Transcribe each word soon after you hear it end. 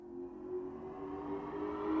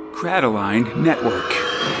Crataline Network.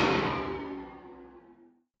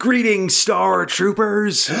 Greetings, Star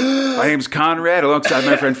Troopers! My name's Conrad, alongside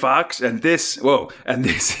my friend Fox, and this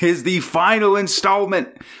is the final installment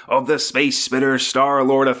of the Space Spitter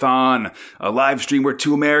Star-Lord-a-thon, a live stream where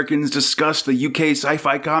two Americans discuss the UK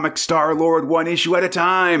sci-fi comic Star-Lord one issue at a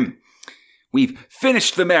time. We've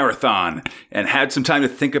finished the marathon and had some time to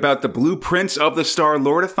think about the blueprints of the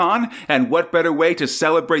Star-Lord-a-thon, and what better way to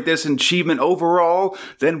celebrate this achievement overall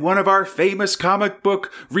than one of our famous comic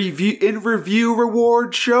book review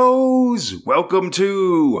reward shows. Welcome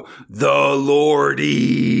to the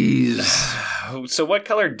Lordies. So what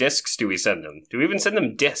color discs do we send them? Do we even send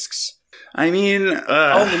them discs? I mean,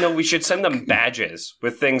 oh no, we should send them badges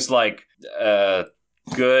with things like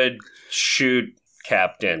good shoot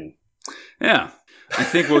captain. Yeah, I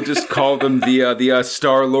think we'll just call them the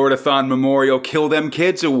Star-Lord-a-thon Memorial Kill Them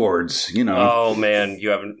Kids Awards, you know. Oh, man, you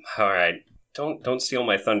haven't... All right, don't steal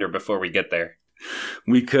my thunder before we get there.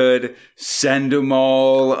 We could send them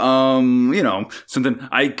all, something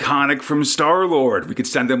iconic from Star-Lord. We could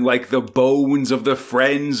send them, like, the bones of the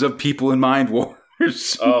friends of people in Mind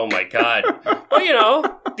Wars. Oh, my God.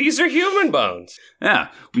 Well, these are human bones. Yeah,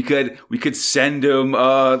 we could send them,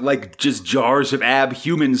 just jars of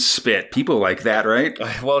abhuman spit. People like that, right?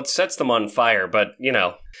 Well, it sets them on fire, but, you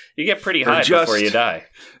get pretty high before you die.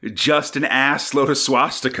 Just an ass load of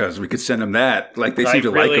swastikas. We could send them that. Like, they seem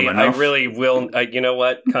to like them enough. I really will. You know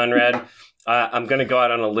what, Conrad? I'm going to go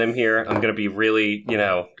out on a limb here. I'm going to be really,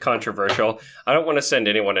 controversial. I don't want to send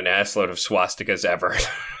anyone an ass load of swastikas ever.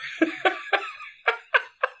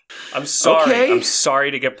 I'm sorry. Okay. I'm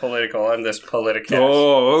sorry to get political on this Politicast.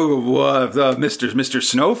 Mr.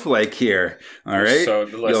 Snowflake here. All right. So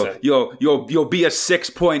listen, you'll be a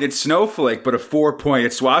 6-pointed snowflake, but a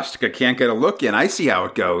 4-pointed swastika can't get a look in. I see how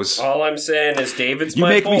it goes. All I'm saying is, David's you my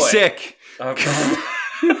make boy. Me sick. Okay.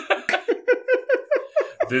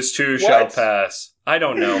 This too shall pass. I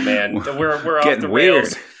don't know, man. We're off the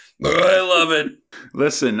rails. I love it.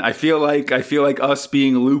 Listen, I feel like us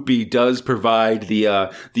being loopy does provide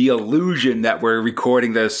the illusion that we're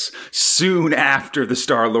recording this soon after the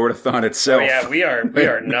Star-Lord-a-thon itself. Oh, yeah, we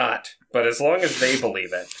are not. But as long as they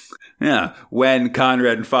believe it. Yeah, when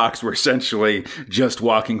Conrad and Fox were essentially just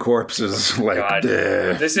walking corpses. Like, God.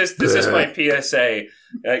 This is my PSA,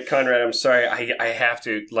 Conrad. I'm sorry. I have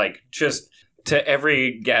to just to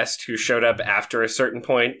every guest who showed up after a certain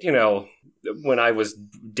point. When I was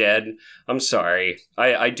dead, I'm sorry.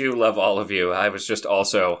 I do love all of you. I was just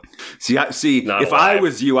also see. If alive. I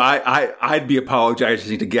was you, I'd be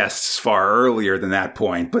apologizing to guests far earlier than that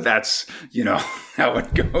point. But that's how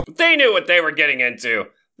it goes. They knew what they were getting into.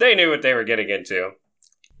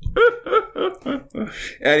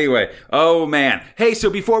 Anyway, oh man. Hey, so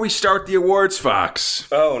before we start the awards, Fox.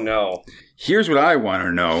 Oh no. Here's what I want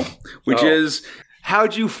to know, which is. How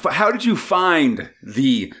did you find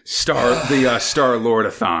the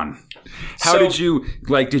Star-Lord-a-thon? Did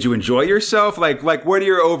you enjoy yourself? Like what are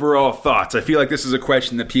your overall thoughts? I feel like this is a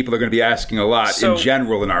question that people are going to be asking a lot in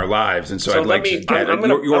general in our lives, and so I'd like to get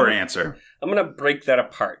your answer. I'm going to break that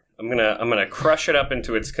apart. I'm gonna crush it up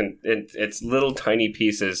into its little tiny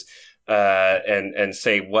pieces, and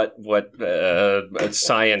say what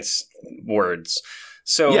science words.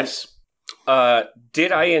 So yes,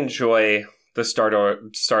 did I enjoy the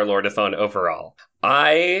Star-Lord-a-thon overall?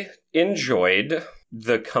 I enjoyed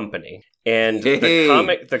the company and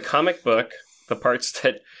the comic book, the parts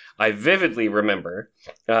that I vividly remember.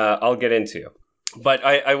 I'll get into, but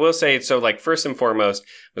I will say so. First and foremost,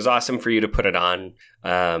 it was awesome for you to put it on.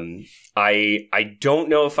 I don't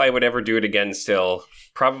know if I would ever do it again. Still,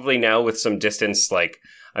 probably now with some distance, I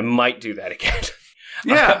might do that again.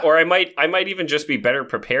 Yeah, or I might even just be better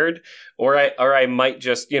prepared, or I might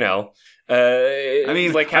just have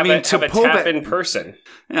a tap in person.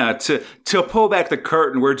 Yeah, to pull back the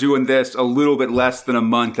curtain, we're doing this a little bit less than a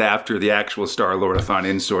month after the actual Star-Lord-a-thon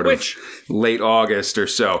in sort of late August or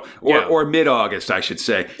so, or mid-August, I should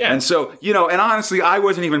say. Yeah. And so, and honestly, I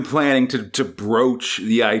wasn't even planning to broach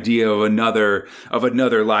the idea of another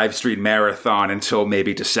live stream marathon until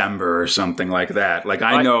maybe December or something like that.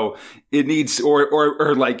 I know it needs, or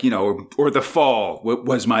the fall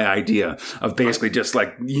was my idea of basically just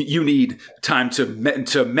you need time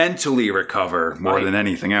to mentally recover more than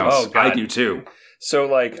anything else. Oh, God. I do too.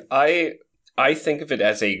 So I think of it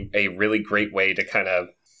as a really great way to kind of,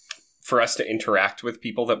 for us to interact with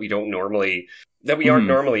people that we aren't normally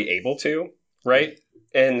able to, right?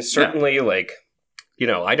 And certainly I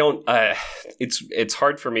don't, it's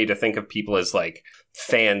hard for me to think of people as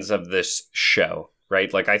fans of this show,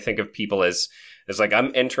 right? I think of people as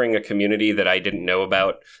I'm entering a community that I didn't know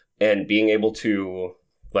about, and being able to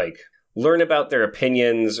like learn about their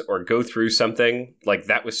opinions or go through something, like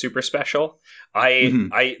that was super special.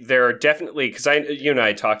 There are definitely, because you and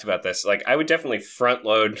I talked about this, like I would definitely front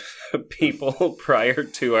load people prior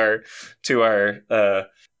to our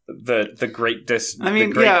the great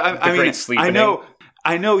great sleeping.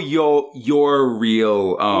 I know you're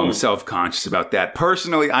real self-conscious about that.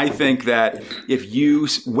 Personally, I think that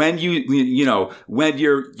when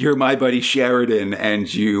you're my buddy Sheridan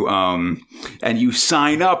and you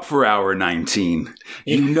sign up for Hour 19,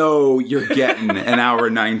 you know you're getting an Hour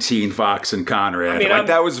 19 Fox and Conrad.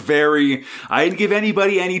 That was I didn't give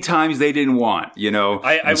anybody any times they didn't want, you know.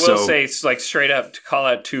 I will say, like, straight up, to call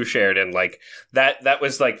out to Sheridan, like that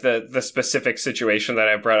was like the specific situation that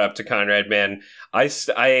I brought up to Conrad, man. I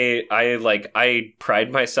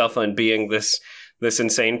pride myself on being this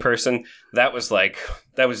insane person. That was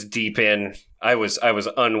deep in. I was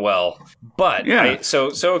unwell, but yeah. Okay.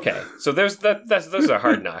 So those are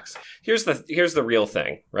hard knocks. Here's the real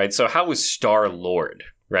thing, right? So how was Star-Lord,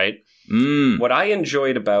 right? What I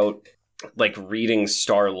enjoyed about like reading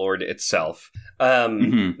Star-Lord itself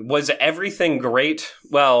was everything great.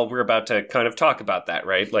 Well, we're about to kind of talk about that,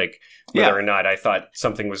 right? Like whether or not I thought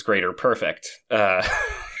something was great or perfect,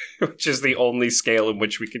 which is the only scale in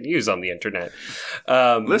which we can use on the internet.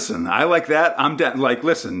 Listen, I like that. I'm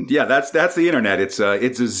listen, yeah, that's the internet. It's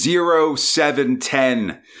a 0, 7,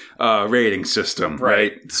 10 rating system,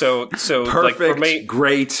 right? So perfect, like for me,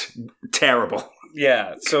 great, terrible.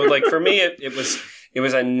 Yeah. So like for me, it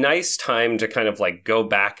was a nice time to kind of like go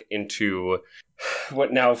back into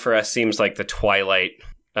what now for us seems like the Twilight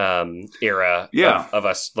era of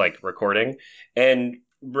us like recording and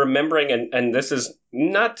remembering, and this is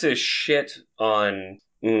not to shit on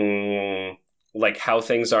like how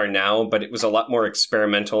things are now, but it was a lot more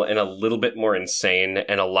experimental and a little bit more insane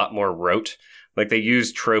and a lot more rote. Like they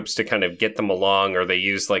used tropes to kind of get them along, or they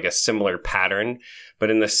used like a similar pattern, but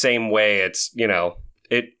in the same way, it's, you know,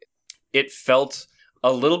 it felt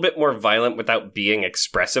a little bit more violent without being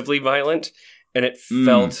expressively violent. And it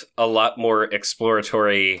felt a lot more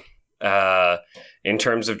exploratory in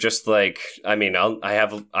terms of just like, I mean, I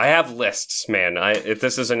have lists, man.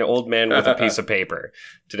 This is an old man with a piece of paper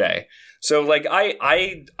today. So like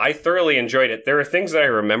I thoroughly enjoyed it. There are things that I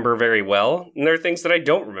remember very well, and there are things that I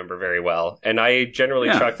don't remember very well. And I generally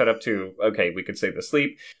chalk that up to, okay, we could say the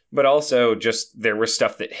sleep, but also just there was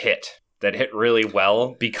stuff that hit really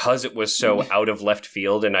well because it was so out of left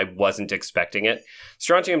field and I wasn't expecting it.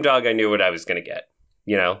 Strontium Dog, I knew what I was going to get,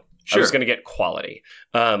 you know? Sure. I was going to get quality.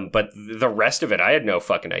 But the rest of it, I had no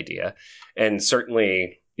fucking idea. And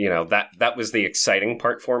certainly, you know, that was the exciting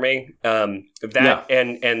part for me. And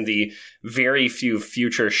the very few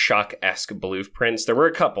Future Shock-esque blueprints. There were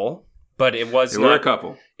a couple, but it was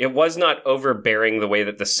It was not overbearing the way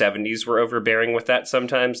that the 70s were overbearing with that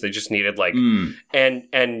sometimes. They just needed like,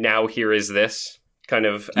 and now here is this kind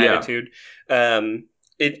of attitude.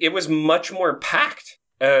 It was much more packed.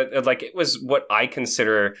 Like it was what I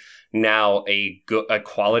consider now a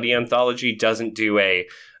quality anthology. Doesn't do a,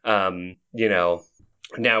 you know,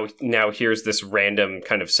 now here's this random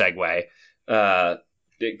kind of segue.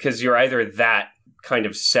 Because you're either that kind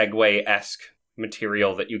of segue-esque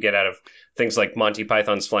material that you get out of things like Monty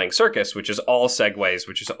Python's Flying Circus, which is all segues,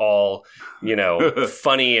 which is all, you know,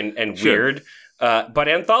 funny and weird, but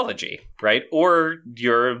anthology, right? Or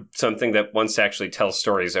you're something that wants to actually tell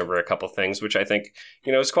stories over a couple things, which I think,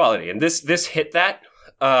 you know, is quality. And this hit that.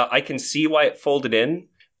 I can see why it folded in,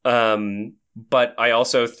 but I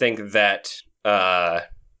also think that, I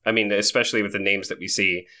mean, especially with the names that we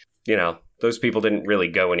see, you know, those people didn't really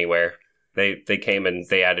go anywhere. They came and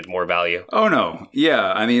they added more value. Oh, no.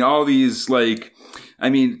 Yeah. I mean, all these, like, I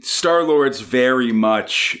mean, Star-Lord's very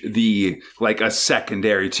much like a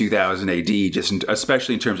secondary 2000 AD, just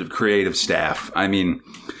especially in terms of creative staff. I mean,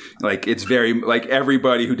 like, it's very, like,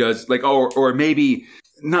 everybody who does, like, or maybe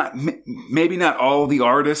not all the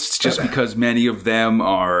artists, just because many of them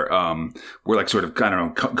were like sort of, I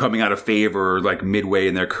don't know, coming out of favor, like midway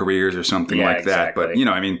in their careers or something like that. But, you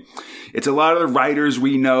know, I mean, it's a lot of the writers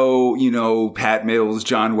we know, you know, Pat Mills,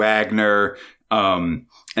 John Wagner, and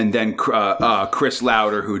then Chris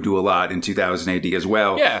Lauder, who do a lot in 2000 AD as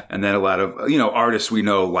well. Yeah. And then a lot of, you know, artists we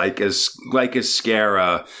know, like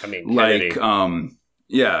Scara, I mean, like,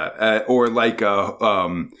 or like,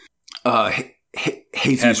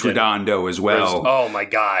 Jesus Redondo as well. Oh my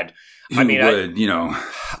God. You know,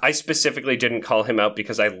 I specifically didn't call him out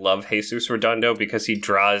because I love Jesus Redondo because he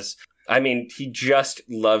draws, I mean, he just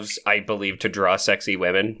loves, I believe, to draw sexy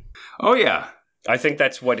women. Oh yeah. I think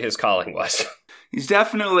that's what his calling was. He's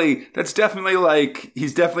definitely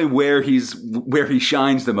he's definitely where he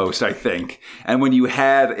shines the most, I think. And when you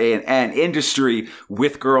had an industry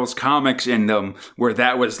with girls comics in them where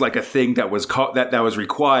that was like a thing that was that was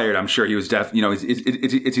required, I'm sure he was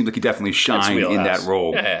it seems like he definitely shined in that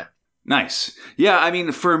role. Yeah. Nice. Yeah, I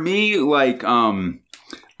mean, for me, like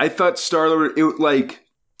I thought Star-Lord,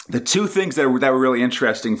 the two things that were really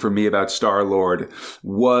interesting for me about Star-Lord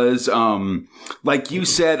was, like you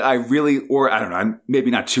said, I don't know, maybe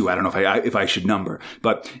not two. I don't know if I should number,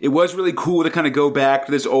 but it was really cool to kind of go back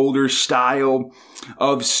to this older style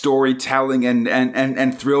of storytelling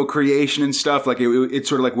and thrill creation and stuff. Like it's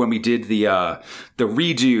sort of like when we did the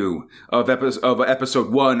redo of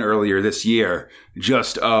episode 1 earlier this year,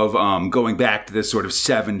 just of going back to this sort of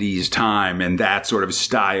 70s time and that sort of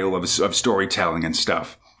style of storytelling and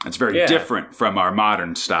stuff. It's very different from our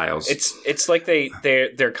modern styles. It's like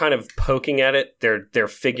they're kind of poking at it. They're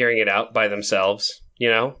figuring it out by themselves, you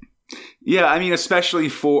know? Yeah, I mean, especially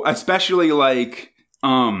like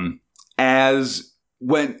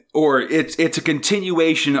it's a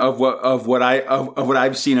continuation of what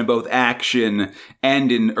I've seen in both action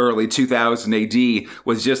and in early 2000 AD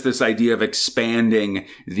was just this idea of expanding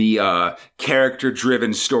the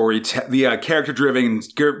character-driven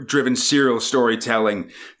character-driven serial storytelling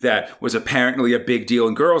that was apparently a big deal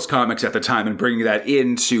in girls comics at the time, and bringing that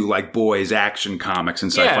into like boys action comics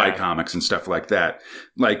and sci-fi comics and stuff like that.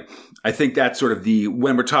 Like, I think that's sort of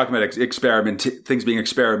when we're talking about things being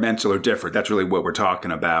experimental or different, that's really what we're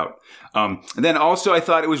talking about. And then also I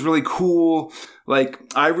thought it was really cool. Like,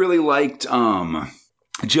 I really liked, I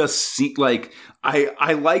like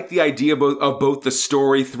the idea of both the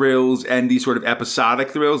story thrills and these sort of episodic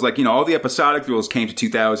thrills. Like, you know, all the episodic thrills came to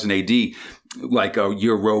 2000 AD, like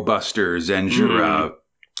your Robusters and your,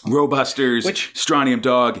 Robusters, Strontium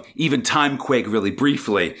Dog, even Timequake really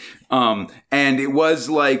briefly. And it was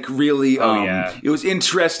like really, it was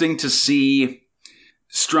interesting to see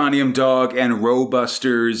Strontium Dog and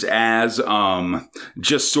Robusters as,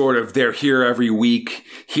 just sort of they're here every week.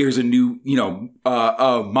 Here's a new,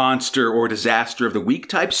 a monster or disaster of the week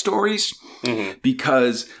type stories. Mm-hmm.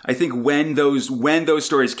 Because I think when those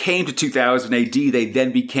stories came to 2000 AD, they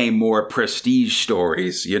then became more prestige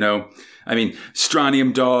stories, you know? I mean,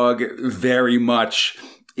 Strontium Dog very much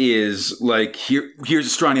is like, here's a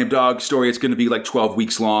Strontium Dog story. It's going to be like 12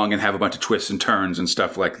 weeks long and have a bunch of twists and turns and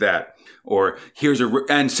stuff like that. Or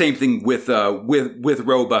and same thing with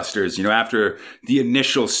Robusters. You know, after the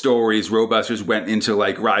initial stories, Robusters went into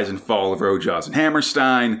like Rise and Fall of Rojaws and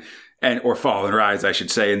Hammerstein, or Fall and Rise, I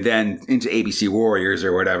should say, and then into ABC Warriors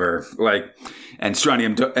or whatever. Like, and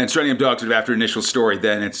Strontium Dog sort of after initial story,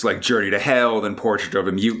 then it's like Journey to Hell, then Portrait of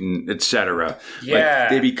a Mutant, etc. Yeah. Like,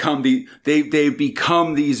 they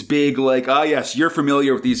become these big, like, oh yes, you're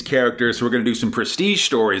familiar with these characters, so we're going to do some prestige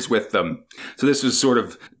stories with them. So this was sort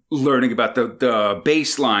of learning about the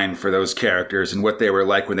baseline for those characters and what they were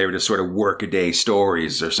like when they were just sort of workaday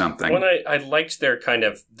stories or something. When I liked their kind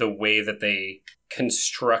of the way that they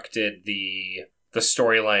constructed the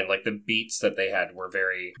storyline, like the beats that they had were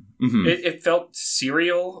very, it felt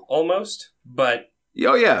serial almost, but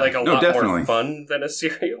like a lot more fun than a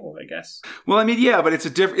serial, I guess. Well, I mean, yeah, but it's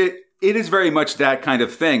it is very much that kind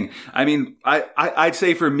of thing. I mean, I'd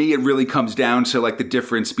say for me, it really comes down to like the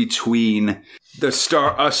difference between the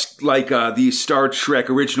Star Trek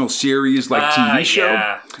original series, like TV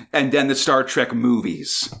show, and then the Star Trek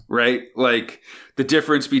movies, right? Like the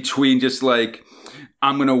difference between just like,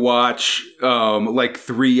 I'm going to watch, like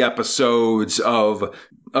 3 episodes of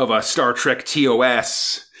a Star Trek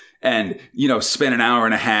TOS and, spend an hour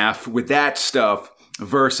and a half with that stuff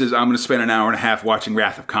versus I'm going to spend an hour and a half watching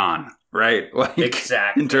Wrath of Khan, right? Like,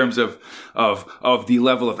 exactly. In terms of the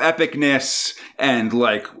level of epicness and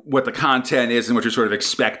like what the content is and what you're sort of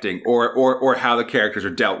expecting or how the characters are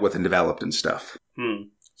dealt with and developed and stuff.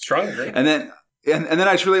 Strong agree. And then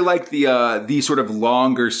I just really like the sort of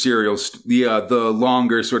longer serials, the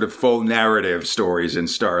longer sort of full narrative stories in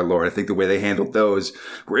Star-Lord. I think the way they handled those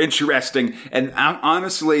were interesting. And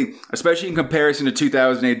honestly, especially in comparison to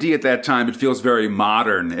 2000 AD at that time, it feels very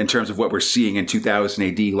modern in terms of what we're seeing in 2000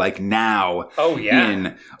 AD, like now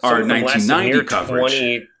in our 1990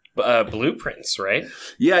 coverage. 20 blueprints, right?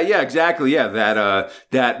 Yeah, exactly. Yeah,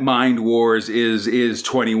 that Mind Wars is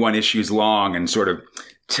 21 issues long and sort of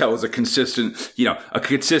tells a consistent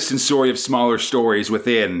story of smaller stories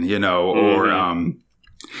within, or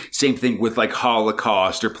same thing with like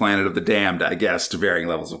Holocaust or Planet of the Damned, I guess, to varying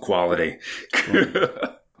levels of quality.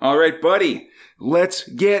 All right, buddy, let's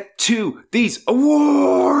get to these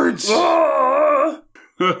awards.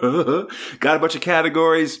 Got a bunch of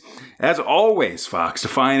categories. As always, Fox,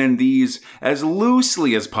 defining these as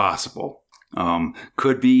loosely as possible.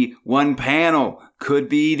 Could be one panel. Could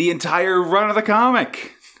be the entire run of the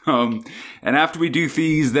comic. And after we do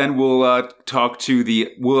these, then we'll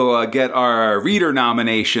we'll get our reader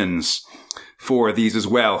nominations for these as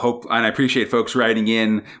well. And I appreciate folks writing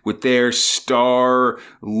in with their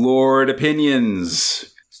Star-Lord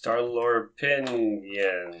opinions. Star-Lord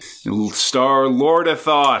opinions. Star-Lord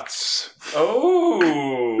thoughts. Oh.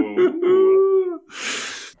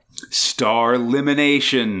 Star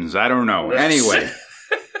eliminations. I don't know. Anyway.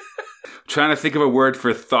 Trying to think of a word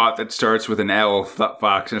for thought that starts with an L,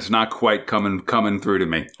 Fox, and it's not quite coming through to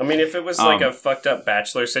me. I mean, if it was like a fucked up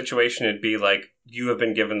Bachelor situation, it'd be like, you have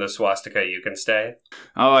been given the swastika, you can stay.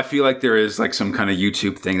 Oh, I feel like there is like some kind of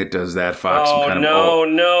YouTube thing that does that, Fox. Oh, some kind no,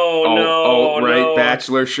 alt-right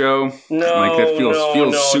Bachelor show. No, like that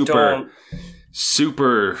feels super... don't.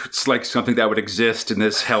 Super, it's like something that would exist in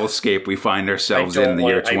this hellscape we find ourselves in the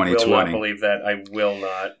year 2020. I will not believe that. I will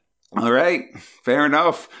not. All right, fair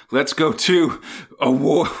enough. Let's go to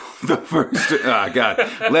award the first. God,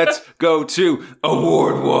 let's go to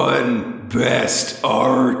Award 1, Best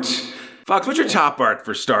Art. Fox, what's your top art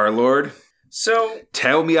for Star-Lord? So,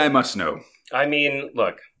 tell me, I must know. I mean,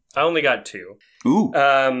 look, I only got 2. Ooh.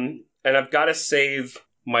 And I've got to save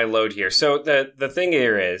my load here. So the thing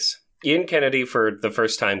here is Ian Kennedy for the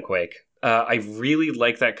first time Quake. I really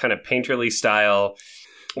like that kind of painterly style.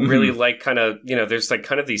 Really like kind of, there's like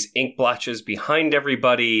kind of these ink blotches behind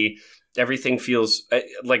everybody. Everything feels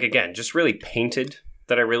like, again, just really painted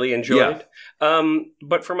that I really enjoyed. Yeah.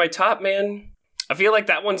 But for my top, man, I feel like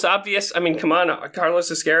that one's obvious. I mean, come on, Carlos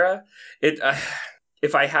Ezquerra.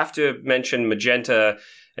 If I have to mention magenta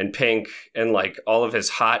and pink and like all of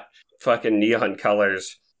his hot fucking neon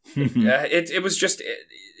colors, it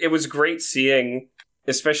was great seeing.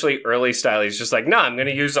 Especially early style, he's just like, nah, I'm going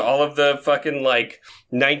to use all of the fucking, like,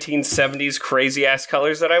 1970s crazy-ass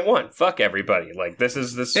colors that I want. Fuck everybody. Like, this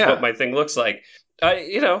is what my thing looks like.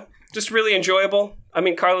 Just really enjoyable. I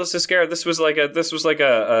mean, Carlos Ezquerra, this was like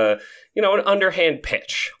a an underhand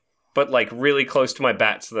pitch, but, like, really close to my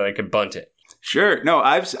bat so that I could bunt it. Sure. No,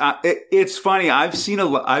 it's funny. I've seen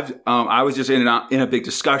I was just in a big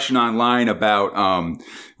discussion online about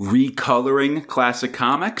recoloring classic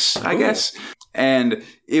comics, I guess. And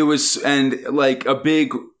like a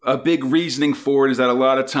big reasoning for it is that a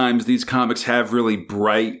lot of times these comics have really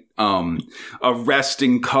bright,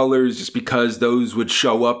 arresting colors just because those would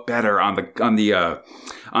show up better on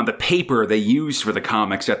the paper they used for the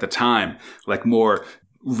comics at the time. Like more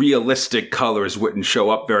realistic colors wouldn't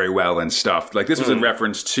show up very well and stuff. Like this was in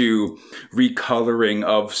reference to recoloring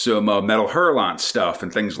of some Metal Hurlant stuff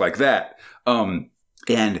and things like that.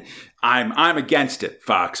 And I'm against it,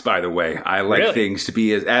 Fox, by the way. I like things to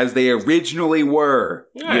be as they originally were.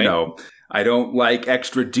 Right. I don't like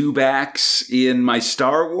extra dewbacks in my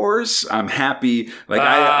Star Wars. I'm happy. Like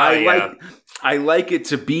I like it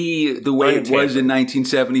to be the way it was in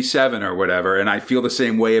 1977 or whatever, and I feel the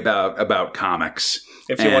same way about comics.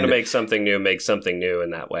 If you want to make something new in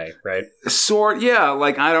that way, right?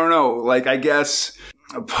 Like, I don't know. Like, I guess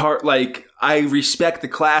I respect the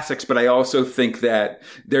classics, but I also think that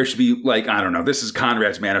there should be, like, I don't know, this is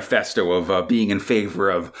Conrad's manifesto of being in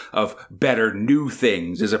favor of better new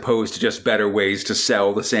things as opposed to just better ways to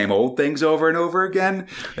sell the same old things over and over again.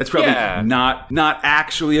 That's probably not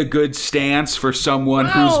actually a good stance for someone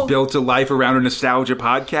who's built a life around a nostalgia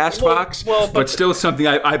podcast, Fox, but still something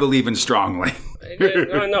I believe in strongly.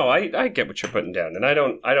 No, I get what you're putting down, and I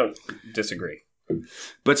don't disagree.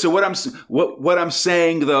 But so what I'm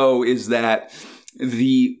saying though is that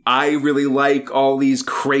I really like all these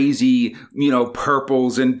crazy,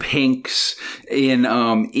 purples and pinks in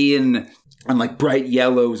like bright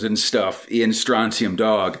yellows and stuff in Strontium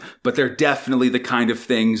Dog, but they're definitely the kind of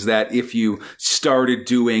things that if you started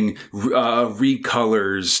doing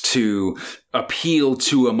recolors to appeal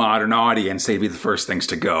to a modern audience, they'd be the first things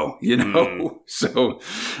to go, So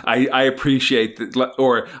I appreciate that,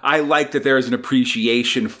 or I like that there is an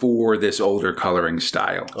appreciation for this older coloring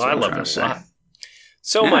style. Well, I love it a lot.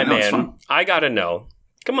 So, my man, I gotta know.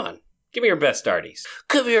 Come on, give me your best arties.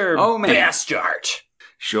 Give me your best art.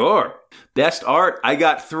 Sure. Best art, I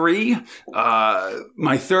got 3.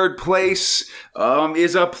 My third place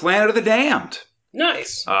is Planet of the Damned.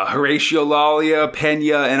 Nice. Horatio Lalia,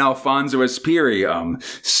 Pena, and Alfonso Espiri.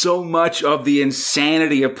 So much of the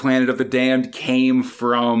insanity of Planet of the Damned came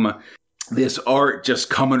from this art just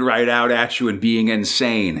coming right out at you and being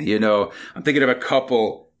insane. I'm thinking of a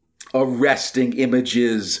couple arresting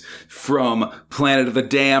images from Planet of the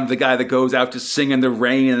Damned, the guy that goes out to sing in the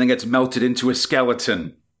rain and then gets melted into a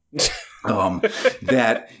skeleton.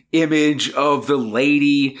 That image of the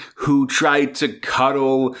lady who tried to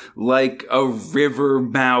cuddle like a river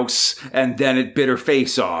mouse and then it bit her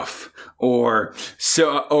face off. Or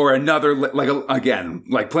another,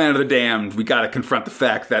 like Planet of the Damned, we got to confront the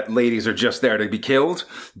fact that ladies are just there to be killed.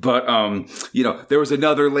 But, there was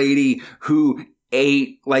another lady who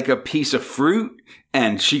ate like a piece of fruit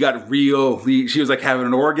and she was like having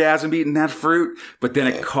an orgasm eating that fruit, but then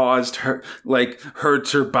it caused her,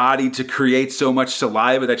 hurts her body to create so much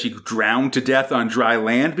saliva that she drowned to death on dry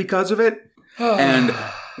land because of it. And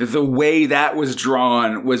the way that was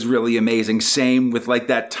drawn was really amazing. Same with like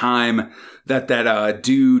that time that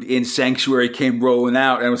dude in Sanctuary came rolling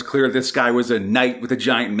out and it was clear this guy was a knight with a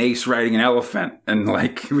giant mace riding an elephant. And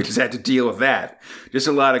like, we just had to deal with that. Just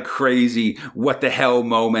a lot of crazy what the hell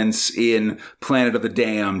moments in Planet of the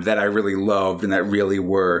Damned that I really loved and that really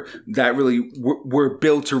were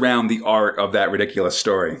built around the art of that ridiculous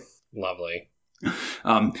story. Lovely.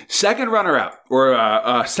 Second runner-up,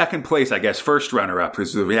 or second place, I guess. First runner-up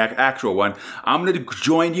is the actual one. I'm going to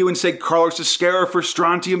join you and say Carlos Ezquerra for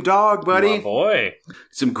Strontium Dog, buddy. My boy.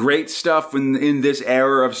 Some great stuff in this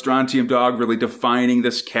era of Strontium Dog, really defining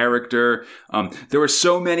this character. There were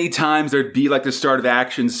so many times there'd be like the start of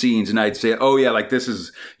action scenes, and I'd say, oh yeah, like this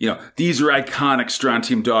is, these are iconic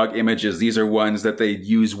Strontium Dog images. These are ones that they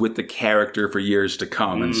use with the character for years to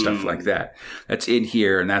come and stuff like that. That's in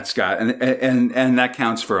here, and that's got, and that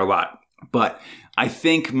counts for a lot. But I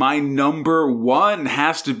think my number one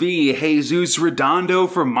has to be Jesus Redondo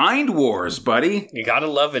for Mind Wars, buddy. You gotta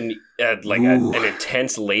love an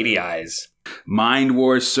intense lady eyes. Mind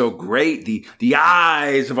Wars so great. The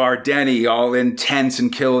eyes of Ardeni all intense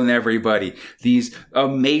and killing everybody. These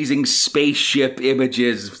amazing spaceship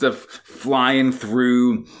images of flying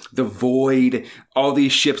through the void. All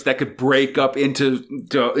these ships that could break up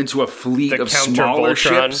into a fleet of smaller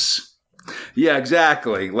ships. Yeah,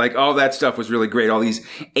 exactly. Like all that stuff was really great. All these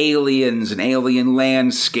aliens and alien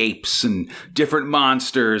landscapes and different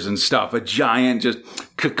monsters and stuff. A giant just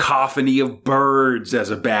cacophony of birds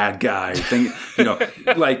as a bad guy.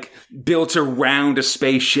 Like built around a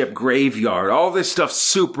spaceship graveyard. All this stuff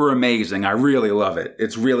super amazing. I really love it.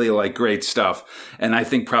 It's really like great stuff. And I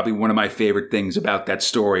think probably one of my favorite things about that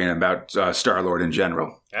story and about Star-Lord in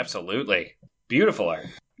general. Absolutely. Beautiful art.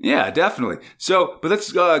 Yeah, definitely. So, but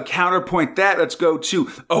let's counterpoint that. Let's go to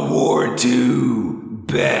Award 2,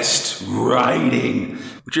 Best Writing.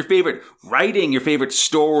 What's your favorite writing, your favorite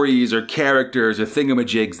stories or characters or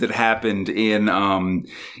thingamajigs that happened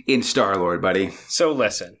in Star-Lord, buddy? So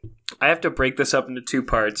listen, I have to break this up into two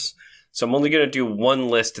parts. So I'm only going to do one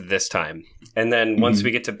list this time. And then once we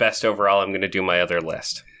get to best overall, I'm going to do my other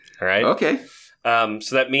list. All right? Okay.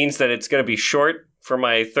 So that means that it's going to be short for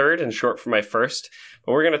my third and short for my first.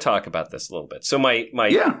 But we're going to talk about this a little bit. So my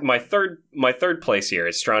third place here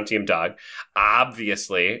is Strontium Dog.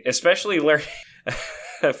 Obviously, especially learning.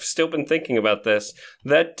 I've still been thinking about this.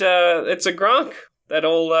 That it's a Gronk. That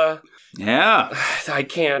old. Yeah. I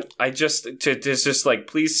can't. It's just like,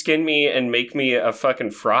 please skin me and make me a fucking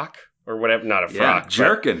frock or whatever. Not a frock.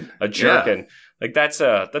 Jerkin. A jerkin. Yeah. Like that's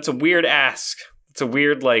a weird ask. It's a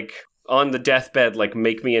weird like. On the deathbed, like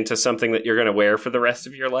make me into something that you're going to wear for the rest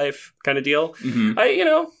of your life, kind of deal. Mm-hmm.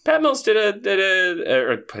 Pat Mills did a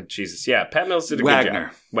Pat Mills did a good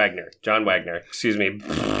job. John Wagner, excuse me,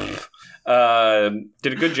 did a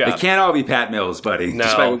good job. They can't all be Pat Mills, buddy. No.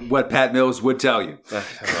 Despite what Pat Mills would tell you.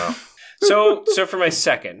 So for my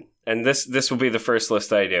second, and this will be the first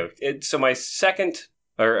list I do. So my second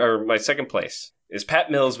or my second place is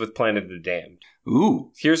Pat Mills with Planet of the Damned.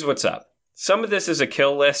 Ooh, here's what's up. Some of this is a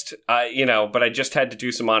kill list, but I just had to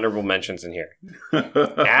do some honorable mentions in here.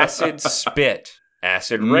 Acid Spit,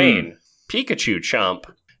 Acid Rain, Pikachu Chomp,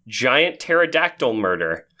 Giant Pterodactyl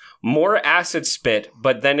Murder, more Acid Spit,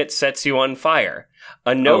 but then it sets you on fire,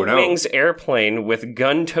 a no-wings airplane with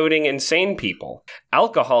gun-toting insane people,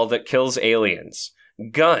 alcohol that kills aliens,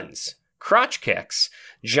 guns, crotch kicks,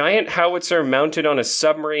 giant howitzer mounted on a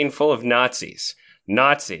submarine full of Nazis,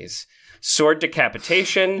 sword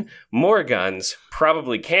decapitation, more guns,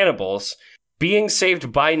 probably cannibals, being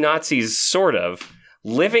saved by Nazis, sort of,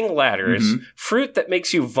 living ladders, fruit that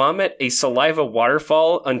makes you vomit a saliva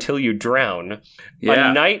waterfall until you drown,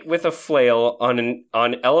 a knight with a flail on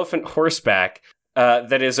elephant horseback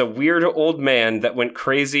that is a weird old man that went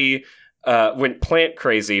plant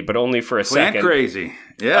crazy, but only for a second. Plant crazy,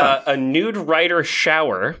 yeah. A nude rider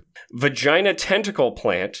shower, vagina tentacle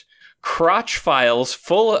plant, crotch files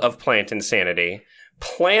full of plant insanity,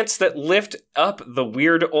 plants that lift up the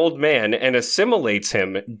weird old man and assimilates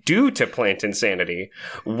him due to plant insanity,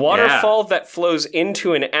 waterfall that flows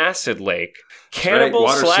into an acid lake, cannibal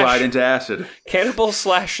water slide into acid, cannibal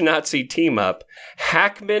 / Nazi team up,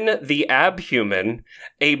 Hackman the Abhuman,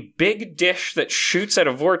 a big dish that shoots at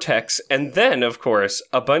a vortex, and then, of course,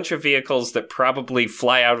 a bunch of vehicles that probably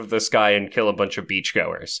fly out of the sky and kill a bunch of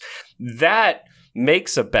beachgoers. That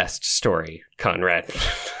makes a best story, Conrad.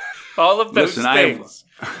 All of those things.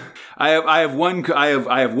 I have one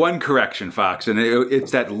correction, Fox, and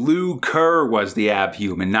it's that Lou Kerr was the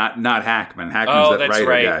Abhuman, not Hackman. Hackman's that writer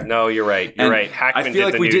right. guy. No, you're right. You're right. Hackman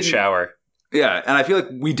did the nude shower. Yeah, and I feel like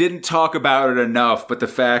we didn't talk about it enough, but the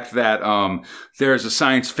fact that there's a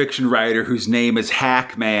science fiction writer whose name is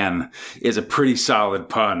Hackman is a pretty solid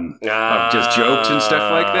pun of just jokes and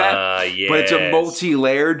stuff like that. Yes. But it's a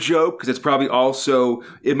multi-layered joke because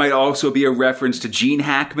it might also be a reference to Gene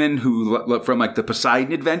Hackman, who from like the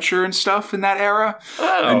Poseidon Adventure and stuff in that era,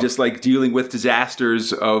 and just like dealing with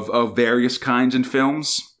disasters of various kinds in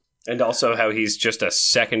films. And also how he's just a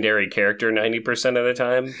secondary character 90% of the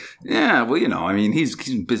time. Yeah, well, he's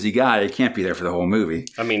a busy guy. He can't be there for the whole movie.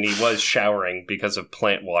 I mean, he was showering because of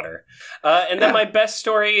plant water. And then my best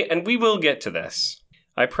story, and we will get to this,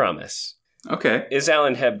 I promise. Okay. Is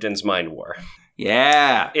Alan Hebden's Mind War.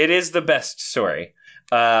 Yeah. It is the best story.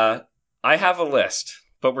 I have a list,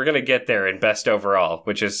 but we're going to get there in best overall,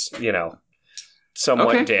 which is,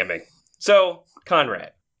 somewhat damning. So,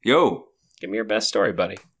 Conrad. Yo. Give me your best story,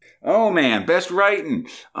 buddy. Oh, man, best writing.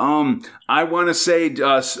 I want to say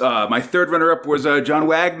my third runner-up was John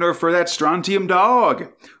Wagner for that Strontium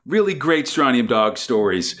Dog. Really great Strontium Dog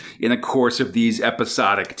stories in the course of these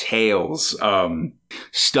episodic tales.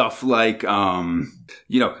 Stuff like, Johnny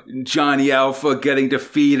Alpha getting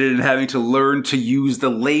defeated and having to learn to use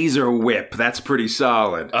the laser whip. That's pretty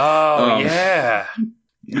solid. Oh, yeah.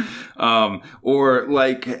 Or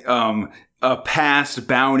like... a past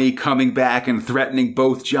bounty coming back and threatening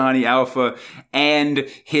both Johnny Alpha and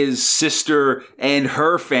his sister and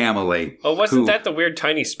her family. Oh, wasn't that the weird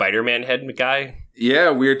tiny Spider-Man head guy? Yeah,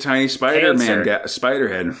 weird tiny Spider-Man guy,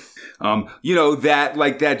 Spider-Head.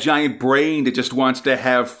 That giant brain that just wants to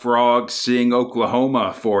have frogs sing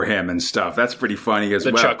Oklahoma for him and stuff. That's pretty funny as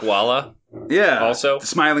well. The Chuckwalla? Yeah. Also? The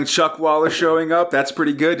smiling Chuckwalla showing up. That's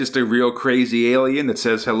pretty good. Just a real crazy alien that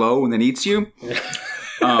says hello and then eats you.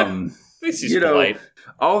 At least he's polite.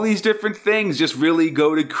 All these different things just really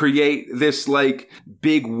go to create this like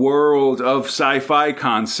big world of sci-fi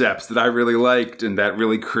concepts that I really liked, and that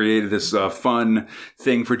really created this fun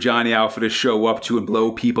thing for Johnny Alpha to show up to and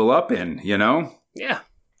blow people up in, Yeah.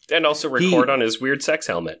 And also record on his weird sex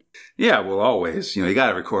helmet. Yeah, well, always. You got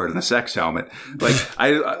to record on the sex helmet.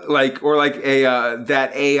 That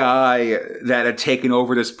AI that had taken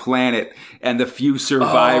over this planet, and the few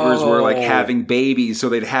survivors were like having babies, so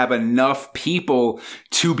they'd have enough people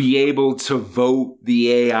to be able to vote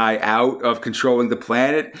the AI out of controlling the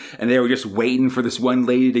planet, and they were just waiting for this one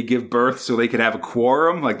lady to give birth so they could have a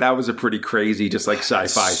quorum. Like, that was a pretty crazy, just like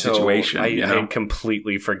sci-fi situation. I had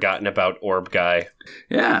completely forgotten about Orb Guy.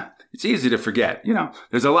 Yeah. It's easy to forget,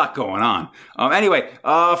 there's a lot going on. Anyway,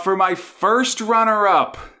 for my first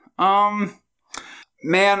runner-up, I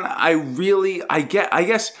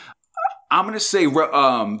guess I'm going to say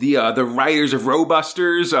the writers of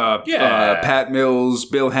Robusters, Pat Mills,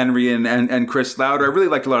 Bill Henry, and Chris Lauder. I really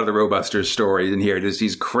liked a lot of the Robusters stories in here. There's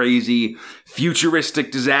these crazy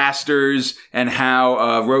futuristic disasters and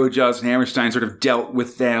how Rojas and Hammerstein sort of dealt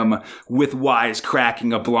with them with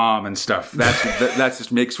wisecracking ablom and stuff. That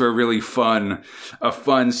just makes for a really fun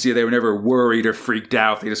see. They were never worried or freaked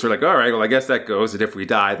out. They just were like, all right, well, I guess that goes. And if we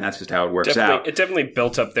die, then that's just how it works out. It definitely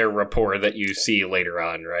built up their rapport that you see later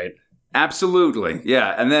on, right? Absolutely,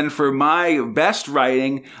 yeah. And then for my best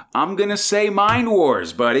writing, I'm going to say Mind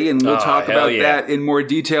Wars, buddy, and we'll talk about that in more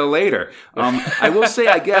detail later. I will say,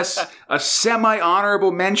 I guess, a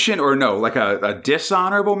semi-honorable mention, or no, like a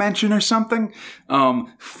dishonorable mention or something,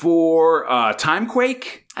 for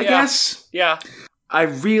Timequake, I guess. Yeah. I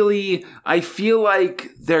feel like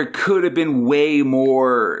there could have been way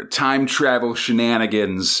more time travel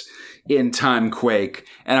shenanigans in Timequake,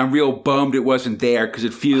 and I'm real bummed it wasn't there because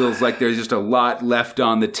it feels like there's just a lot left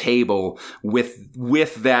on the table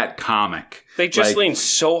with that comic. They just leaned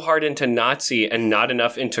so hard into Nazi and not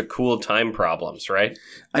enough into cool time problems, right?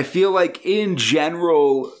 I feel like in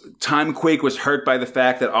general, Timequake was hurt by the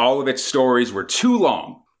fact that all of its stories were too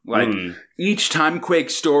long. Each Timequake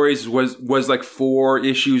stories was like 4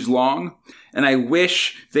 issues long. And I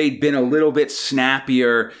wish they'd been a little bit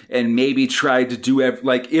snappier and maybe tried to do,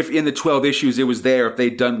 if in the 12 issues it was there, if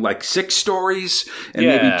they'd done like 6 stories and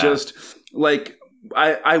maybe just like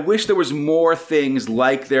I wish there was more things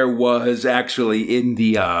like there was actually in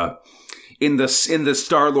the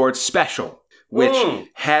Star-Lord special, which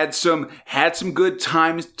had some good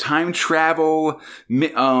time travel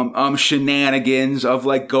shenanigans of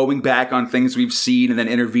like going back on things we've seen and then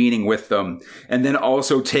intervening with them, and then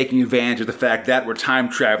also taking advantage of the fact that we're time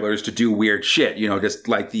travelers to do weird shit. You know, just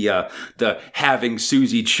like the having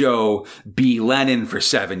Susie Cho be Lennon for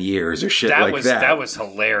 7 years or shit that. That was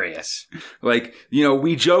hilarious. Like, you know,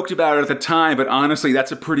 we joked about it at the time, but honestly,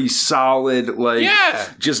 that's a pretty solid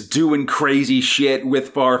just doing crazy shit with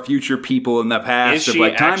far future people in the past of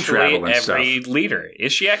like time travel and stuff. Is she every leader?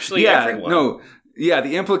 Is she actually everyone? No. Yeah,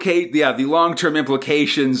 the long-term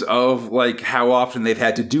implications of like how often they've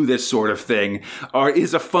had to do this sort of thing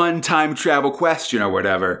is a fun time travel question or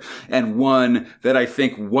whatever, and one that I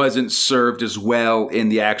think wasn't served as well in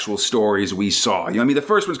the actual stories we saw. You know, I mean, the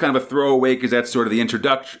first one's kind of a throwaway because that's sort of the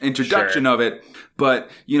introduction of it.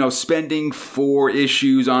 But, you know, spending 4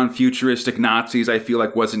 issues on futuristic Nazis, I feel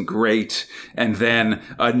like wasn't great. And then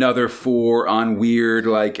another 4 on weird,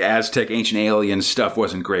 like, Aztec ancient alien stuff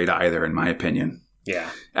wasn't great either, in my opinion.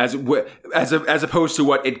 Yeah. As opposed to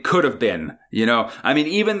what it could have been, you know? I mean,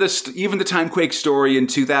 even the Timequake story in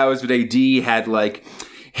 2000 AD had, like,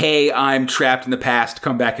 hey, I'm trapped in the past,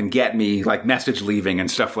 come back and get me, like, message leaving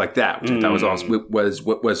and stuff like that, which I thought was also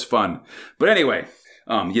was fun. But anyway...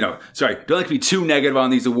 you know, sorry, don't like to be too negative on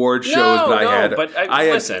these award shows, but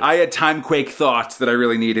I had Timequake thoughts that I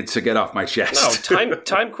really needed to get off my chest. No,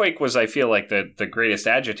 Timequake was, I feel like, the greatest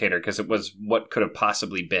agitator because it was what could have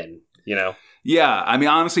possibly been, you know? Yeah, I mean,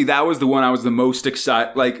 honestly, that was the one I was the most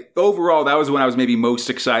excited. Like, overall, that was the one I was maybe most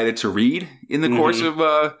excited to read in the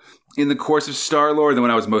course of Star-Lord, the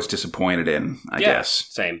one I was most disappointed in, I guess.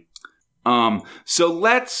 Same. So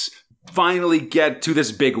let's finally get to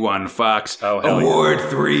this big one, Fox. Oh, Award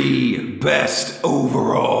 3, Best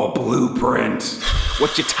Overall Blueprint.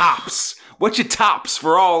 What's your tops? What's your tops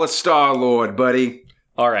for all of Star-Lord, buddy?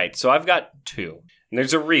 All right, so I've got 2. And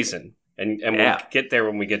there's a reason. And we'll get there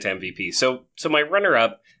when we get to MVP. So my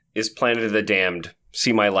runner-up is Planet of the Damned.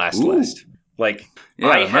 See my last list. Like,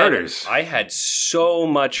 murders. I had so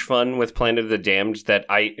much fun with Planet of the Damned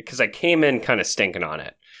because I came in kind of stinking on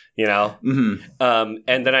it. You know? Mm-hmm.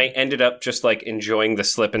 And then I ended up just, like, enjoying the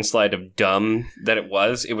slip and slide of dumb that it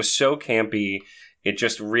was. It was so campy. It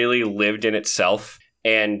just really lived in itself.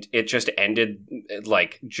 And it just ended,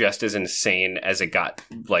 like, just as insane as it got,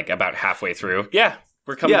 like, about halfway through. Yeah,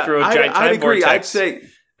 we're coming through a giant time vortex. I'd say...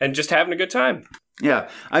 And just having a good time. Yeah.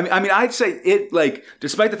 I mean, I'd say it, like,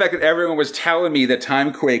 despite the fact that everyone was telling me that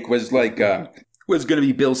Timequake was, like, was going to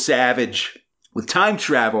be Bill Savage with time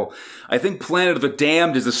travel, I think Planet of the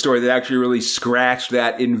Damned is the story that actually really scratched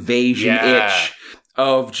that invasion itch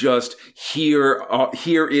of just here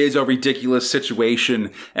is a ridiculous situation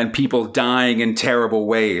and people dying in terrible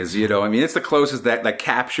ways. You know, I mean, it's the closest that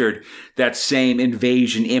captured that same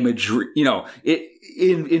invasion imagery, you know,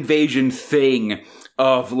 invasion thing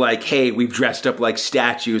of like, hey, we've dressed up like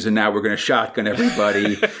statues and now we're going to shotgun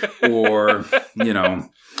everybody, or, you know,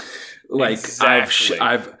 like exactly.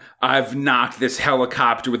 I've knocked this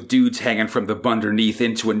helicopter with dudes hanging from the underneath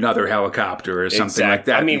into another helicopter or something like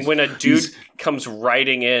that. I mean, when a dude comes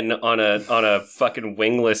riding in on a fucking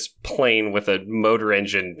wingless plane with a motor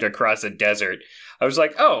engine across a desert, I was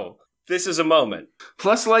like, oh, this is a moment.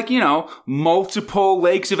 Plus, like, you know, multiple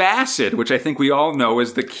lakes of acid, which I think we all know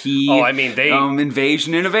is the key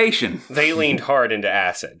invasion innovation. They leaned hard into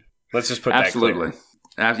acid. Let's just put that clear.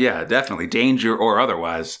 Yeah, definitely. Danger or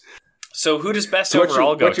otherwise. So who does best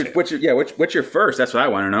overall go to? What's your first? That's what I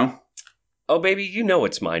want to know. Oh, baby, you know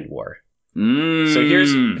it's Mind War. So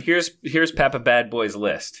here's Papa Bad Boy's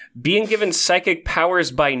list. Being given psychic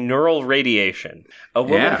powers by neural radiation. A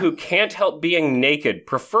woman who can't help being naked,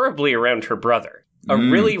 preferably around her brother. A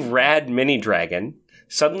really rad mini-dragon.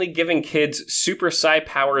 Suddenly giving kids super psi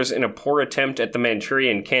powers in a poor attempt at the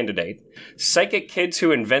Manchurian Candidate. Psychic kids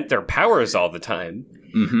who invent their powers all the time.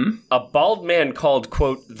 Mm-hmm. A bald man called,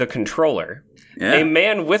 quote, the Controller. Yeah. A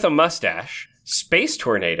man with a mustache. Space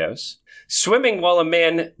tornadoes. Swimming while a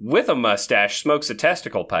man with a mustache smokes a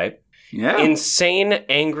testicle pipe. Yeah. Insane,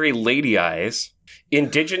 angry lady eyes.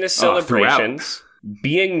 Indigenous celebrations.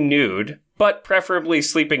 Being nude, but preferably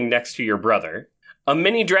sleeping next to your brother. A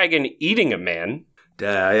mini dragon eating a man.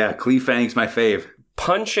 Clee Fang's my fave.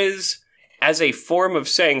 Punches as a form of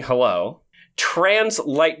saying hello. Trans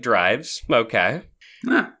light drives. Okay.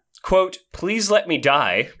 Quote, please let me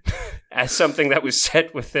die, as something that was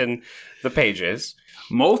said within the pages.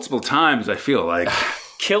 Multiple times, I feel like.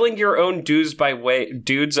 killing your own dudes by way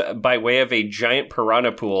of a giant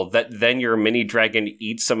piranha pool that then your mini dragon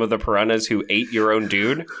eats some of the piranhas who ate your own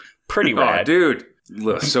dude. Pretty rad. Oh, dude.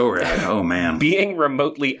 So rad. Oh, man. Being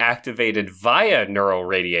remotely activated via neural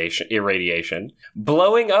irradiation,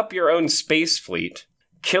 blowing up your own space fleet,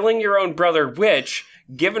 killing your own brother, which,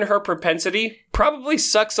 given her propensity, probably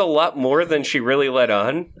sucks a lot more than she really let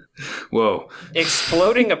on. Whoa.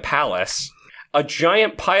 Exploding a palace, a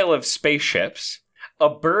giant pile of spaceships, a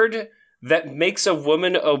bird that makes a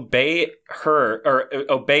woman obey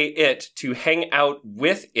it to hang out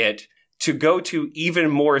with it to go to even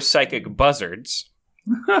more psychic buzzards.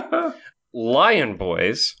 Lion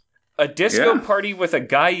Boys, a disco party with a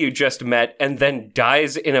guy you just met and then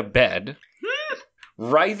dies in a bed,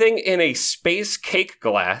 writhing in a space cake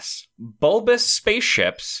glass, bulbous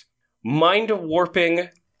spaceships, mind warping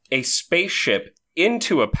a spaceship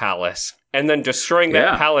into a palace, and then destroying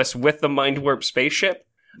that palace with the mind warp spaceship.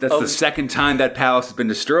 That's the second time that palace has been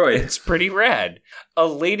destroyed. It's pretty rad. A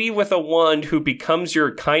lady with a wand who becomes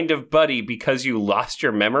your kind of buddy because you lost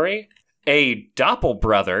your memory. A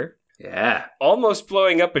doppelbrother. Yeah. Almost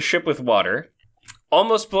blowing up a ship with water.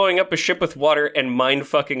 Almost blowing up a ship with water and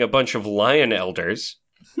mind-fucking a bunch of lion elders.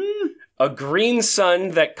 A green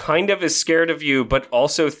sun that kind of is scared of you, but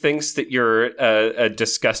also thinks that you're a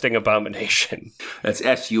disgusting abomination. That's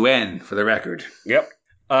S-U-N, for the record. Yep.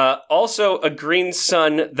 Also, a green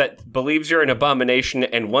sun that believes you're an abomination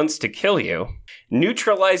and wants to kill you.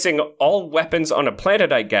 Neutralizing all weapons on a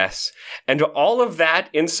planet, I guess. And all of that,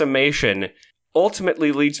 in summation,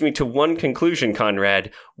 ultimately leads me to one conclusion,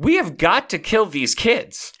 Conrad. We have got to kill these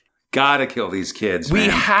kids. Gotta kill these kids, man. We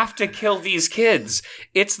have to kill these kids.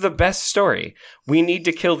 It's the best story. We need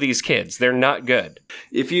to kill these kids. They're not good.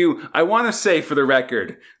 I want to say for the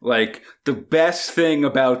record, like, the best thing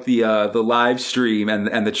about the live stream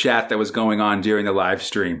and the chat that was going on during the live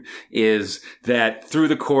stream is that through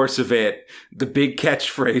the course of it, the big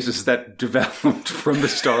catchphrases that developed from the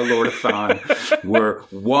Star-Lord-a-thon were,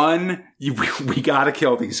 one, we gotta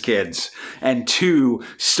kill these kids, and two,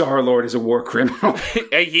 Star-Lord is a war criminal.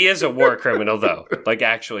 He is a war criminal, though. Like,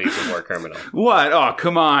 actually, he's a war criminal. What? Oh,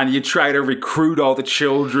 come on. You try to recruit all the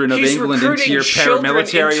children of England into your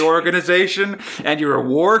paramilitary organization, and you're a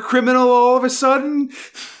war criminal all of a sudden?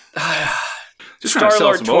 Just trying to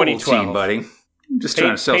sell some Ovaltine, buddy. Just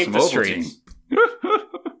trying to sell some Ovaltine.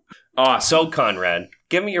 Awesome. So, Conrad,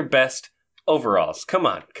 give me your best overalls. Come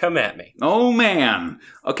on, come at me. Oh, man.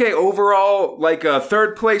 Okay, overall, like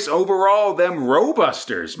third place overall, them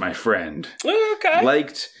Robusters, my friend. Okay.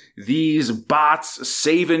 Liked these bots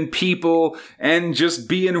saving people and just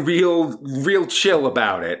being real chill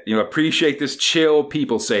about it. You know, appreciate this chill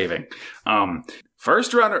people saving. Second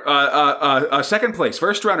place,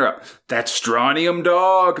 first runner up. That Strontium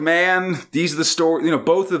dog, man. These are the stories,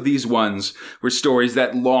 both of these ones were stories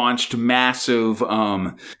that launched massive,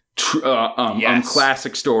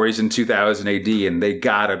 classic stories in 2000 AD, and they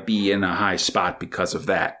gotta be in a high spot because of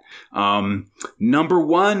that. Number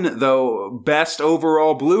one, though, best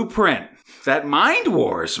overall blueprint. That Mind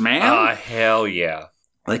Wars, man. Hell yeah.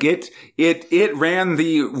 Like it ran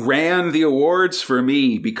the awards for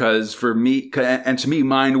me because to me,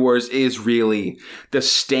 Mind Wars is really the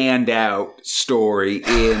standout story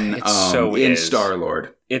in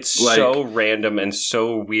Star-Lord. It's like, so random and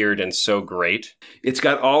so weird and so great. It's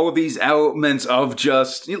got all of these elements of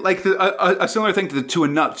just like a similar thing to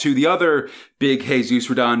the other big Jesus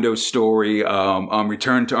Redondo story,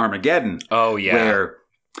 Return to Armageddon. Oh yeah, where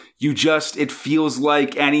it feels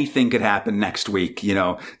like anything could happen next week.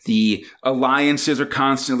 The alliances are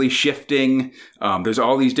constantly shifting. There's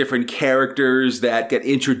all these different characters that get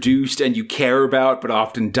introduced and you care about, but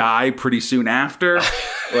often die pretty soon after.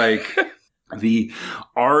 Like. The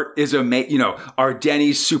art is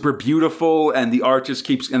Ardeni's super beautiful, and the art just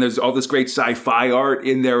keeps, and there's all this great sci-fi art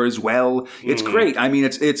in there as well. It's great. I mean,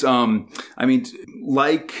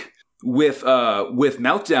 like with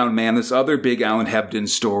Meltdown Man, this other big Alan Hebden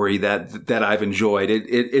story that I've enjoyed.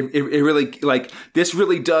 It really, like, this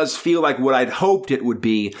really does feel like what I'd hoped it would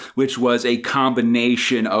be, which was a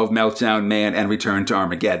combination of Meltdown Man and Return to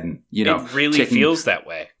Armageddon. It really feels that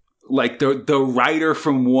way. Like the writer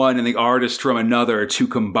from one and the artist from another to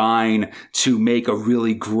combine to make a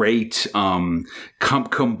really great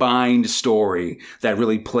combined story that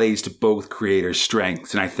really plays to both creators'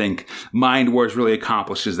 strengths. And I think Mind Wars really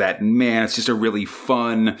accomplishes that. And man, it's just a really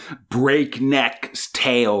fun breakneck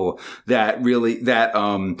tale that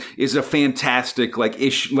is a fantastic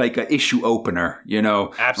issue opener, you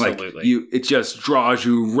know? Absolutely. Like it just draws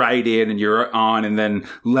you right in, and you're on, and then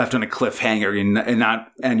left on a cliffhanger,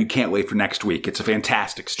 and you can't wait for next week. It's a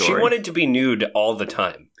fantastic story. She wanted to be nude all the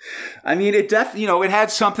time. I mean, it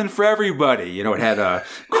had something for everybody. You know, it had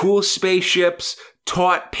cool spaceships,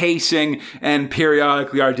 taut pacing, and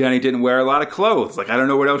periodically Ardeni didn't wear a lot of clothes. Like, I don't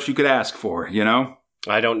know what else you could ask for, you know?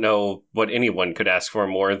 I don't know what anyone could ask for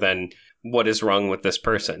more than what is wrong with this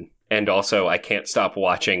person. And also, I can't stop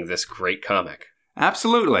watching this great comic.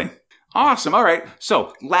 Absolutely. Awesome. All right.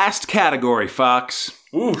 So, last category, Fox.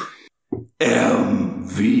 Ooh.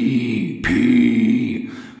 MVP.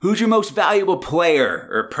 Who's your most valuable player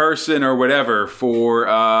or person or whatever for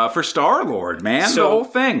Star-Lord, man? The whole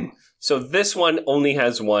thing. So this one only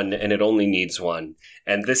has one, and it only needs one.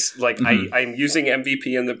 And this, I'm using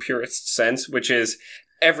MVP in the purest sense, which is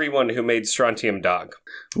everyone who made Strontium Dog.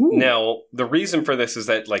 Ooh. Now, the reason for this is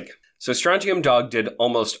that, so Strontium Dog did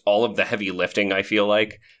almost all of the heavy lifting, I feel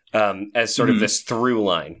like, as sort of this through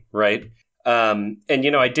line, right? And,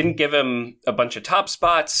 I didn't give him a bunch of top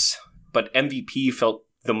spots, but MVP felt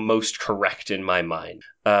the most correct in my mind.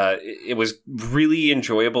 It was really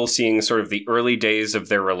enjoyable seeing sort of the early days of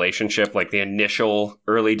their relationship, like the initial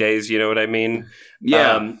early days, you know what I mean?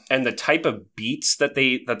 Yeah. And the type of beats that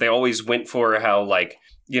they always went for, how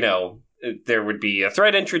there would be a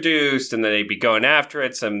threat introduced, and then they'd be going after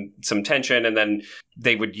it, some tension, and then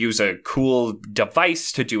they would use a cool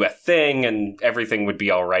device to do a thing, and everything would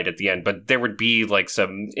be all right at the end. But there would be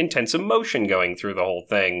some intense emotion going through the whole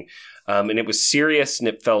thing. And it was serious, and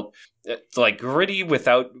it felt gritty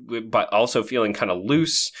but also feeling kind of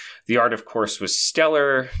loose. The art, of course, was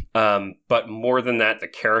stellar. But more than that, the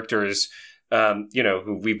characters,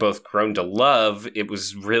 who we both grown to love, it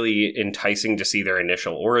was really enticing to see their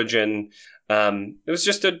initial origin. It was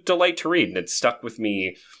just a delight to read, and it stuck with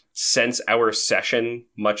me since our session,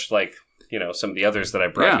 much like some of the others that I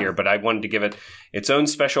brought here, but I wanted to give it its own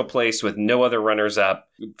special place with no other runners up,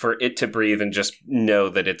 for it to breathe and just know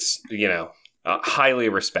that it's, highly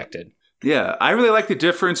respected. Yeah, I really like the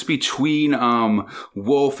difference between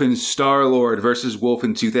Wolf and Star-Lord versus Wolf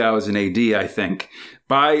in 2000 AD, I think.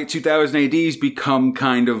 By 2000 AD, he's become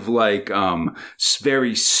kind of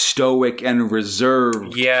very stoic and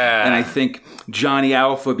reserved. Yeah. And I think Johnny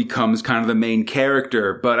Alpha becomes kind of the main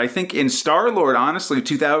character. But I think in Star-Lord, honestly,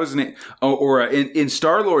 in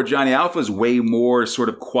Star-Lord, Johnny Alpha is way more sort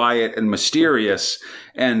of quiet and mysterious.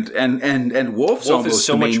 And Wolf is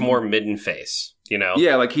so much more midden face.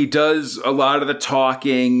 Yeah, he does a lot of the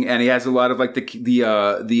talking, and he has a lot of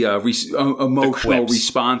emotional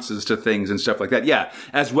responses to things and stuff like that. Yeah,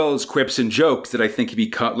 as well as quips and jokes that I think he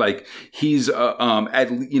become he's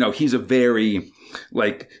he's a very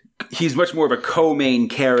he's much more of a co-main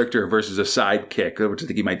character versus a sidekick, which I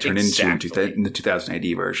think he might turn into in the 2000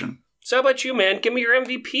 AD version. So how about you, man? Give me your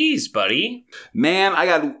MVPs, buddy. Man, I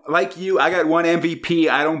got one MVP.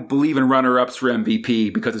 I don't believe in runner-ups for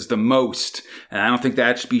MVP because it's the most, and I don't think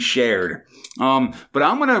that should be shared. But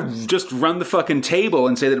I'm going to just run the fucking table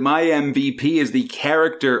and say that my MVP is the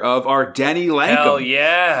character of Ardeni Lankum. Hell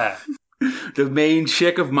yeah. The main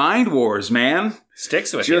chick of Mind Wars, man.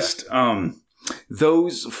 Sticks with you.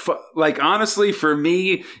 Honestly, for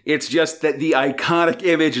me, it's just that the iconic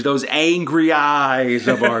image, those angry eyes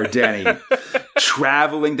of Ardeni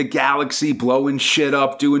traveling the galaxy, blowing shit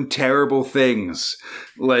up, doing terrible things.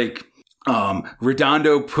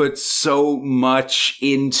 Redondo puts so much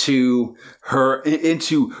into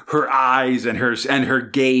her eyes and her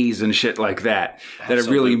gaze and shit like that. Absolutely. That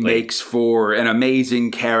it really makes for an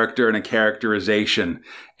amazing character and a characterization.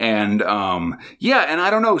 And and I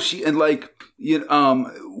don't know,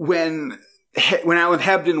 when Alan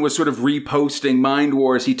Hebden was sort of reposting Mind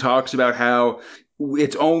Wars, he talks about how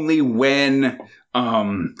it's only when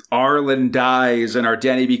Arlen dies and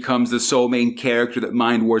Ardeni becomes the sole main character that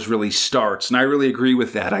Mind Wars really starts. And I really agree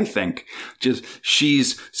with that, I think.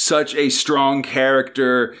 She's such a strong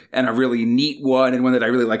character and a really neat one, and one that I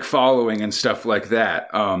really like following and stuff like that.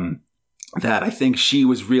 That I think she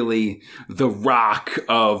was really the rock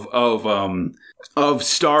of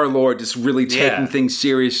Star-Lord, just really taking things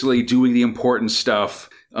seriously, doing the important stuff.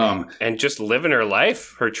 And just living her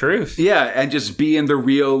life, her truth. Yeah, and just being the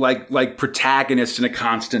real, protagonist in a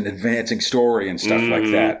constant advancing story and stuff like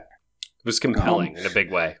that. It was compelling in a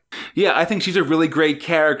big way. Yeah, I think she's a really great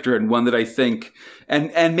character, and one that I think,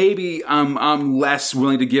 and maybe I'm less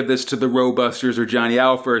willing to give this to the Robusters or Johnny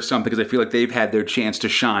Alpha or something, because I feel like they've had their chance to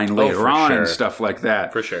shine later on and stuff like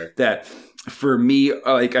that. For sure. That for me,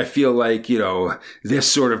 like, I feel like,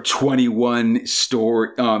 this sort of 21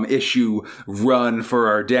 issue run for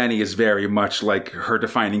Ardeni is very much like her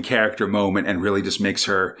defining character moment and really just makes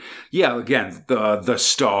her, again, the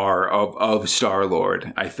star of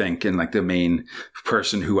Star-Lord, I think, and like the main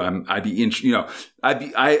person who I'd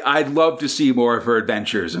love to see more of her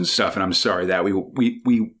adventures and stuff. And I'm sorry that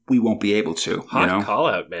we won't be able to, Hot call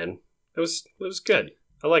out, man. It was good.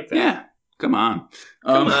 I like that. Yeah. Come on.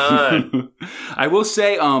 I will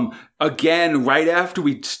say, again, right after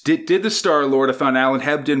we did the Star-Lord-a-thon, Alan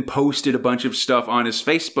Hebden posted a bunch of stuff on his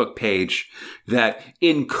Facebook page that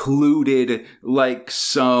included like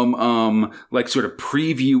some like sort of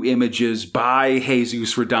preview images by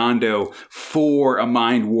Jesus Redondo for a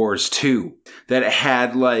Mind Wars 2 that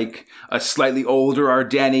had like a slightly older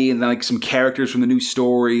Ardeni and like some characters from the new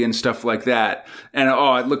story and stuff like that. And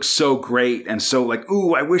it looks so great and so like,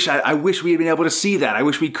 ooh, I wish we had been able to see that. I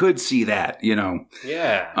wish we could see that,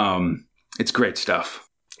 Yeah. It's great stuff.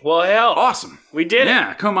 Well, hell. Awesome. We did it.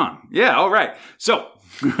 Yeah, come on. Yeah, all right. So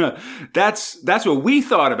that's what we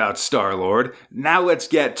thought about Star-Lord. Now let's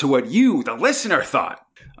get to what you, the listener, thought.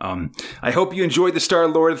 I hope you enjoyed the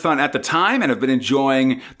Star-Lord-a-thon at the time and have been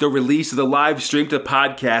enjoying the release of the live stream to the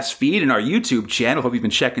podcast feed and our YouTube channel. Hope you've been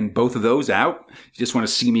checking both of those out. You just want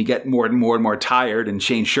to see me get more and more tired and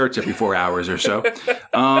change shirts every 4 hours or so.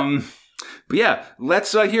 But yeah,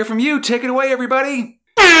 let's hear from you. Take it away, everybody.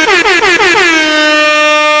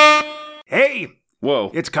 Hey!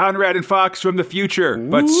 Whoa. It's Conrad and Fox from the future,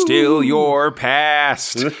 but still your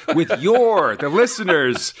past. With the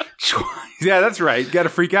listeners' choice. Yeah, that's right. You got to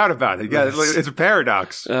freak out about it. It's a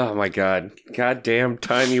paradox. Oh, my God. Goddamn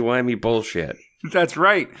timey-wimey bullshit. That's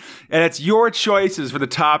right. And it's your choices for the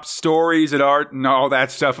top stories and art and all that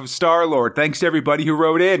stuff of Star-Lord. Thanks to everybody who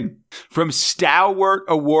wrote in. From Stalwart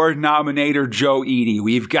Award nominator Joe Eady,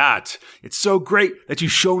 we've got, it's so great that you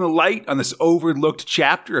shone a light on this overlooked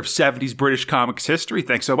chapter of 70s British comics history.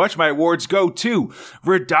 Thanks so much. My awards go to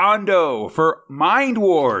Redondo for Mind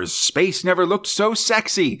Wars. Space never looked so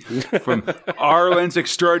sexy. From Arlen's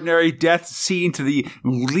extraordinary death scene to the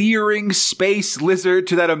leering space lizard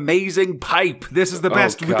to that amazing pipe. This is the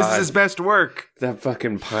best. This is his best work. That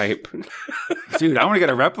fucking pipe. Dude, I want to get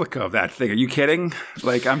a replica of that thing. Are you kidding?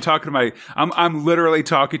 Like, I'm literally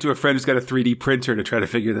talking to a friend who's got a 3D printer to try to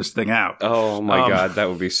figure this thing out. Oh my God, that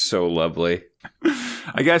would be so lovely.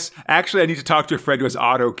 I guess, actually, I need to talk to a friend who has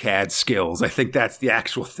AutoCAD skills. I think that's the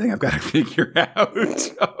actual thing I've got to figure out.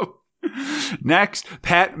 Next,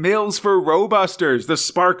 Pat Mills for Robusters, the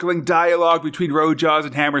sparkling dialogue between Rojaws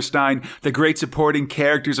and Hammerstein, the great supporting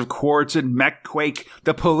characters of Quartz and Mechquake,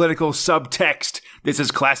 the political subtext. This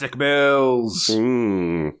is classic Mills.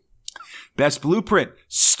 Best blueprint,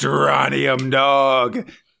 Strontium Dog.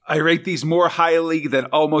 I rate these more highly than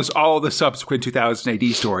almost all the subsequent 2000 AD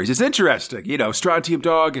stories. It's interesting. Strontium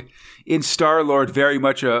Dog in Star-Lord, very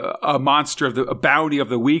much a monster of a bounty of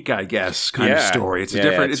the week, I guess, kind of story. It's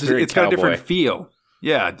it's got a different feel.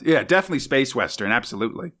 Yeah, definitely space western,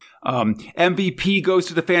 absolutely. MVP goes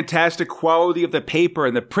to the fantastic quality of the paper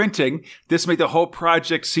and the printing. This made the whole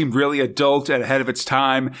project seem really adult and ahead of its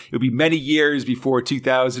time. It would be many years before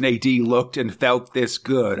 2000 AD looked and felt this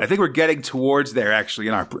good. I think we're getting towards there, actually,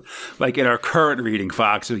 in our current reading,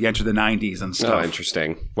 Fox, as we enter the 90s and stuff. Oh,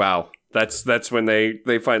 interesting. Wow. That's when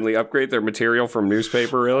they finally upgrade their material from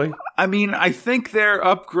newspaper, really? I mean, I think they're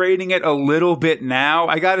upgrading it a little bit now.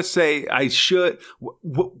 I gotta say,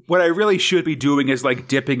 what I really should be doing is like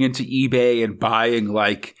dipping into eBay and buying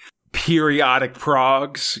like periodic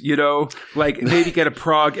progs, like maybe get a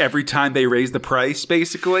prog every time they raise the price,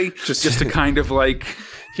 basically, just to kind of like...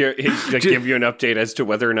 Here, give you an update as to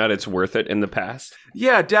whether or not it's worth it in the past.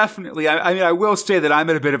 Yeah, definitely. I mean, I will say that I'm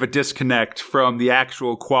at a bit of a disconnect from the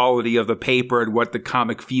actual quality of the paper and what the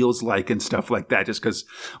comic feels like and stuff like that, just because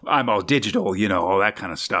I'm all digital, all that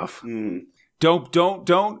kind of stuff.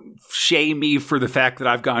 Don't shame me for the fact that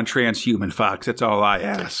I've gone transhuman, Fox. That's all I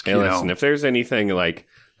ask. Hey, listen, if there's anything like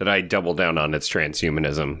that I double down on, it's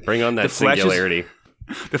transhumanism. Bring on that singularity.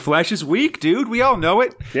 The flesh is weak, dude. We all know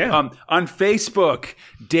it. Yeah. On Facebook,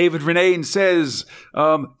 David Renane says,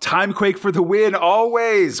 Timequake for the win,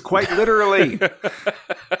 always, quite literally.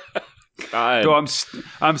 God. Though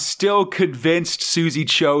I'm still convinced Susie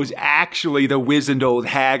Cho's actually the wizened old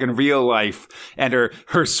hag in real life, and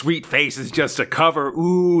her sweet face is just a cover.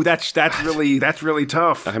 Ooh, that's really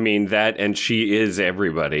tough. I mean, that, and she is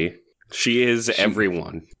everybody. She is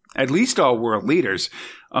everyone. At least all world leaders.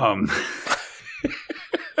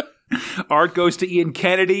 Art goes to Ian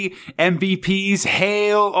Kennedy. MVPs,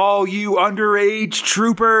 hail all you underage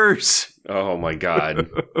troopers. Oh my God.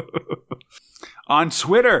 On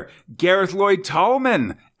Twitter, Gareth Lloyd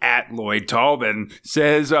Tallman, at Lloyd Tallman,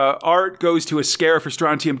 says art goes to a scare for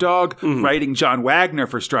Strontium Dog, writing John Wagner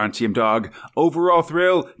for Strontium Dog. Overall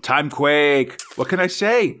thrill, Timequake. What can I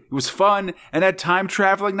say? It was fun and had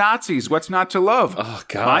time-traveling Nazis. What's not to love? Oh,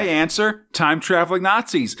 God. My answer, time-traveling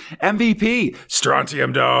Nazis. MVP,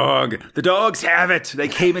 Strontium Dog. The dogs have it. They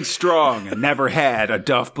came in strong and never had a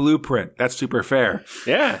Duff blueprint. That's super fair.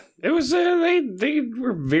 Yeah. It was, they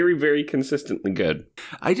were very, very consistently good.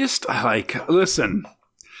 Listen,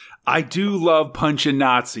 I do love punching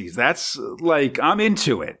Nazis. That's I'm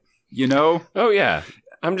into it, you know? Oh, yeah.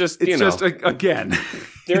 I'm just, again,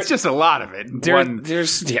 it's just a lot of it.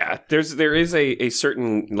 There is a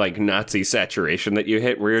certain, Nazi saturation that you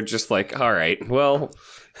hit where you're just like, all right, well.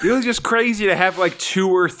 It was just crazy to have 2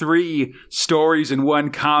 or 3 stories in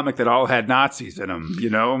one comic that all had Nazis in them, you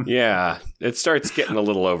know? Yeah, it starts getting a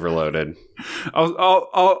little overloaded.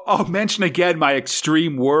 I'll mention again my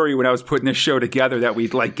extreme worry when I was putting this show together that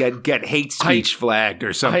we'd get hate speech flagged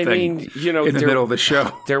or something. I mean, in the middle of the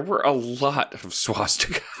show. There were a lot of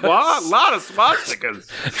swastikas. A lot of swastikas.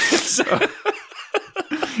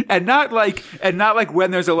 And not like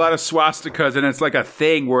when there's a lot of swastikas and it's like a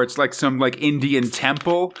thing where it's like some Indian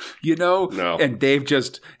temple, you know? No. And they've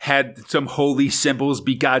just had some holy symbols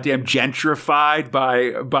be goddamn gentrified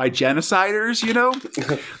by genociders, you know?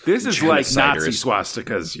 This is like Nazi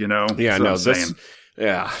swastikas, you know? Yeah, no, this...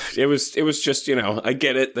 Yeah, it was just, I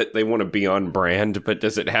get it that they want to be on brand, but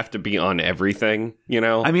does it have to be on everything, you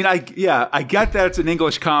know? I mean, I get that it's an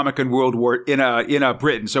English comic in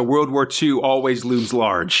Britain, so World War II always looms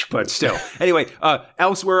large, but still. Anyway,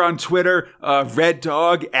 elsewhere on Twitter, Red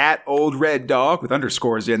Dog, at Old Red Dog, with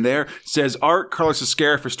underscores in there, says art, Carlos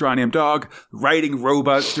Esquerra for Strontium Dog, writing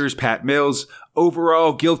Robusters, Pat Mills,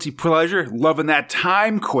 overall guilty pleasure, loving that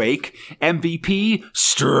Timequake. MVP,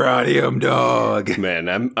 Strontium Dog.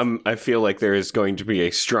 Man, I feel like there is going to be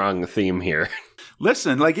a strong theme here.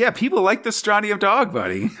 Listen, people like the Strontium Dog,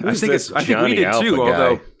 buddy. I think we did Alpha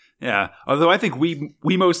too. Guy? Although I think we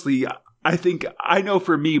mostly. I know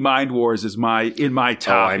for me, Mind Wars is in my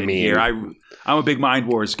top. Here. I'm a big Mind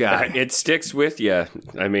Wars guy. It sticks with you.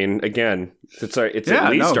 I mean, again, it's at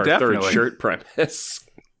least our definitely. third shirt premise.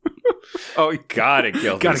 Oh, gotta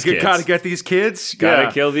kill these kids. Gotta get these kids.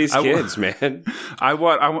 Gotta kill these kids, man. I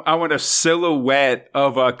want a silhouette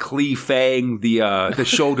of Clee Fang, the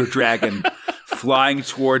shoulder dragon, flying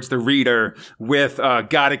towards the reader with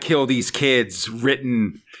 "Gotta kill these kids"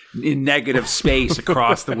 written in negative space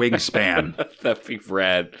across the wingspan. That'd be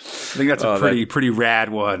rad. I think that's a pretty rad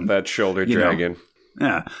one. That shoulder dragon.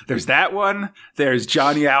 Yeah, there's that one. There's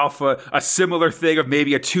Johnny Alpha, a similar thing of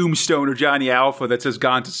maybe a tombstone of Johnny Alpha that says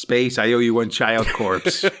 "Gone to space. I owe you one child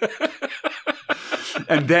corpse."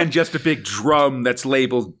 And then just a big drum that's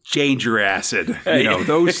labeled Danger Acid. You know,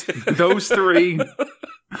 those 3.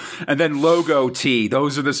 And then Logo T.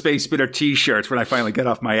 Those are the Space Spinner T-shirts when I finally get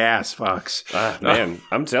off my ass, Fox. Man,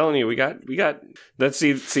 I'm telling you, we got. Let's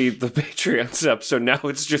see the Patreon's up. So now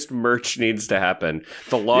it's just merch needs to happen.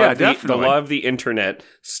 The law of the internet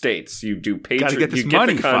states you do Patreon, get this you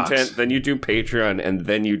money, get the content, Fox. Then you do Patreon, and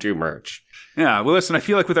then you do merch. Yeah, well, listen, I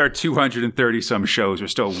feel like with our 230-some shows, we're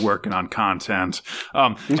still working on content.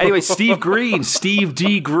 Anyway, Steve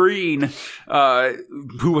D. Green,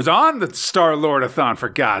 who was on the Star-Lord-a-thon, for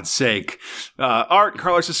God's sake. Art,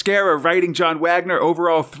 Carlos Esquerra, writing John Wagner,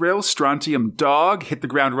 overall thrill, Strontium Dog, hit the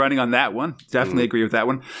ground running on that one. Definitely agree with that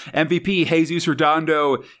one. MVP, Jesus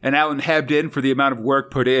Redondo and Alan Hebden for the amount of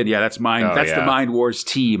work put in. Yeah, that's the Mind Wars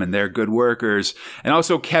team, and they're good workers. And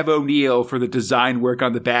also Kev O'Neill for the design work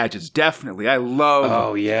on the badges. Definitely. I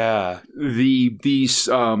love these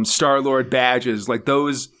Star-Lord badges. Like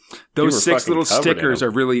those 6 little stickers are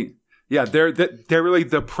really they're really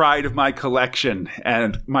the pride of my collection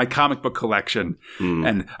and my comic book collection.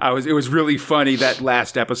 And it was really funny that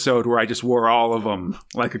last episode where I just wore all of them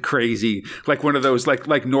like a crazy, like one of those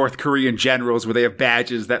like North Korean generals where they have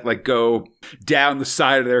badges that go down the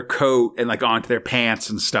side of their coat and onto their pants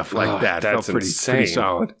and stuff like that. That's felt pretty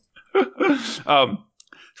solid.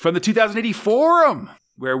 From the 2080 forum,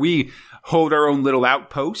 where we hold our own little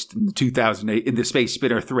outpost in the 2008 in the Space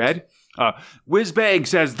Spinner thread. Whizbang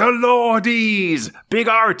says, "The Lordies! Big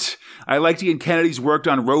art! I liked Ian Kennedy's work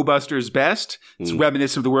on Robusters best. It's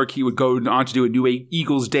reminiscent of the work he would go on to do a New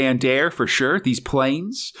Eagles Dan Dare, for sure. These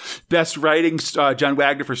planes. Best writing, John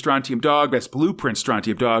Wagner for Strontium Dog. Best blueprint,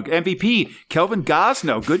 Strontium Dog. MVP, Kelvin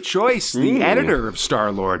Gosno. Good choice. The editor of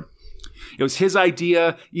Star-Lord. It was his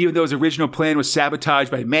idea. Even though his original plan was sabotaged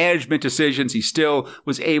by management decisions, he still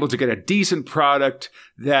was able to get a decent product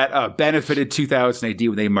that benefited 2000 AD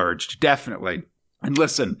when they merged. Definitely. And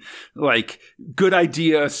listen, like, good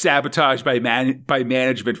idea sabotage by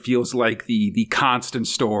management feels like the constant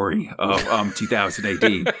story of 2000 AD.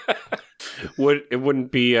 It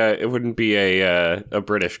wouldn't be a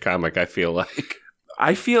British comic, I feel like.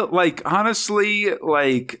 I feel like, honestly,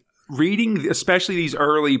 like, reading, especially the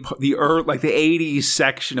 80s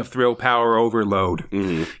section of Thrill Power Overload,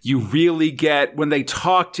 you really get, when they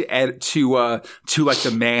talk to like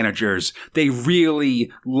the managers, they really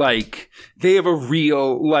they have a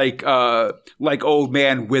real like Old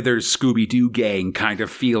Man Withers Scooby-Doo gang kind of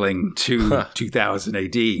feeling to 2000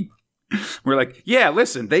 AD. We're like, yeah,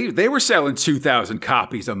 listen, they were selling 2,000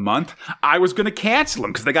 copies a month. I was going to cancel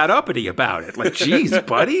them because they got uppity about it. Like, geez,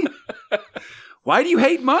 buddy. Why do you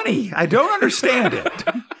hate money? I don't understand it.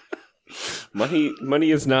 Money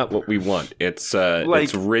is not what we want. It's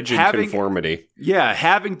it's rigid conformity. Yeah,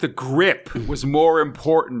 having the grip was more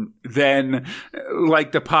important than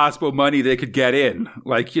like the possible money they could get in.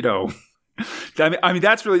 Like, you know, I mean,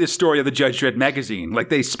 that's really the story of the Judge Dredd magazine.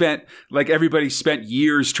 Like, everybody spent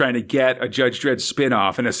years trying to get a Judge Dredd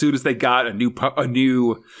spinoff, and as soon as they got a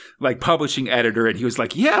new like publishing editor, and he was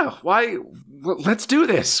like, "Yeah, why? Well, let's do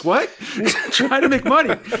this. What? Trying to make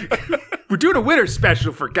money. We're doing a winter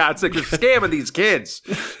special, for God's sake. We're scamming these kids."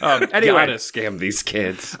 Anyway, gotta scam these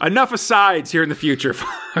kids. Enough asides here in the future,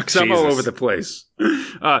 folks. I'm all over the place.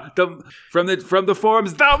 From the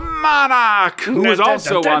forums, the Monarch, who was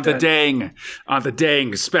also on the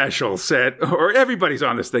dang special, said, or everybody's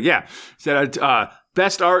on this thing, yeah, said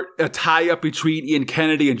best art, a tie-up between Ian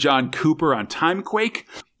Kennedy and John Cooper on Timequake.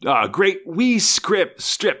 Great wee strip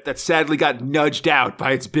that sadly got nudged out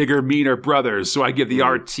by its bigger, meaner brothers, so I give the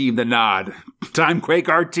art team the nod. Timequake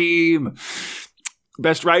art team.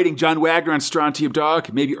 Best writing, John Wagner on Strontium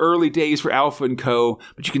Dog. Maybe early days for Alpha and Co.,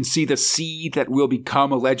 but you can see the seed that will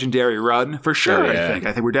become a legendary run for sure. Oh, yeah.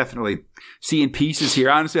 I think we're definitely seeing pieces here.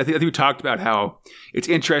 Honestly, I think we talked about how it's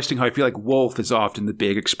interesting how I feel like Wolf is often the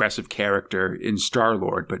big expressive character in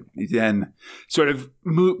Star-Lord, but then sort of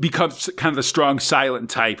becomes kind of the strong silent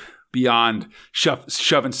type beyond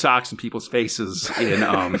shoving socks in people's faces in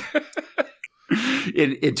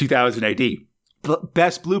in 2000 AD.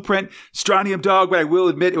 Best blueprint, Strontium Dog, but I will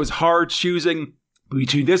admit it was hard choosing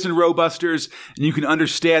between this and Robusters, and you can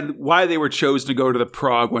understand why they were chosen to go to the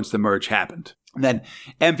Prague once the merge happened. And then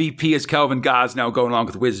MVP is Kelvin Gosnell going along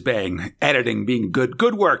with Whiz Bang, editing being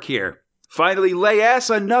good work here. Finally, Layas,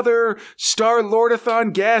 another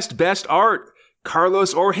Star-Lordathon guest, best art.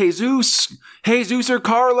 Carlos or Jesus. Jesus or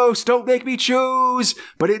Carlos, don't make me choose.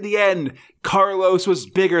 But in the end, Carlos was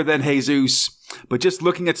bigger than Jesus. But just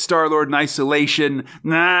looking at Star-Lord in isolation,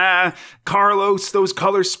 Carlos, those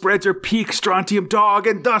color spreads are peak Strontium Dog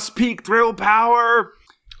and thus peak Thrill Power.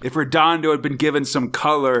 If Redondo had been given some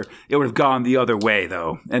color, it would have gone the other way,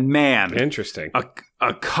 though. And man, interesting.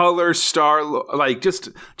 A color Star, like just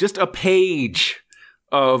a page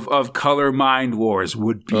of color Mind Wars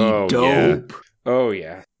would be dope. Yeah. Oh,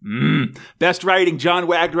 yeah. Best writing, John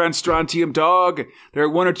Wagner on Strontium Dog. There are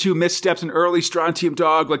one or two missteps in early Strontium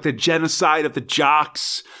Dog, like the genocide of the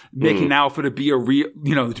jocks, making Alpha to be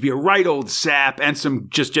a right old sap, and some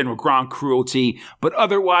just general Gronk cruelty. But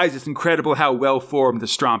otherwise, it's incredible how well formed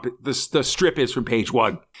the strip is from page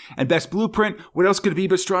 1. And best blueprint, what else could it be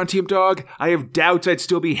but Strontium Dog? I have doubts I'd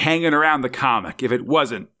still be hanging around the comic if it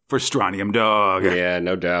wasn't for Strontium Dog. Yeah,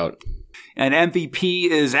 no doubt. And MVP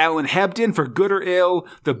is Alan Hebden. For good or ill,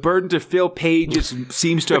 the burden to fill pages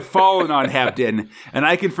seems to have fallen on Hebden, and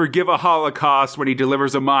I can forgive a Holocaust when he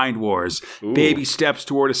delivers a Mind Wars. Ooh. Baby steps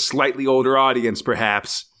toward a slightly older audience,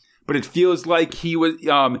 perhaps. But it feels like he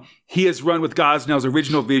has run with Gosnell's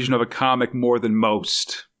original vision of a comic more than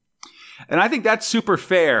most. And I think that's super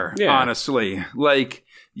fair, honestly. Like,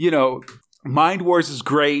 you know, Mind Wars is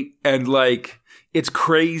great, and like, it's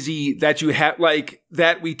crazy that you have, like,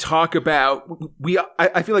 that we talk about,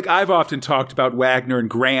 I feel like I've often talked about Wagner and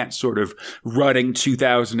Grant sort of running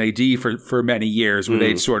 2000 AD for many years, where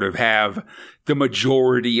they'd sort of have the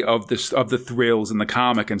majority of the thrills in the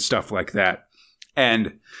comic and stuff like that.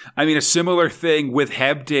 And I mean, a similar thing with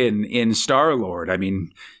Hebden in Star-Lord. I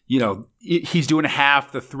mean, you know, he's doing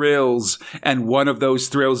half the thrills, and one of those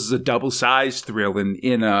thrills is a double-sized thrill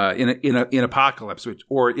in Apocalypse,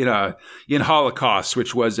 in Holocaust,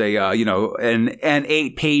 which was an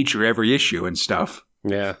 8-pager every issue and stuff.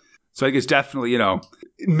 Yeah. So I guess definitely, you know,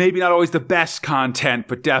 maybe not always the best content,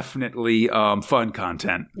 but definitely fun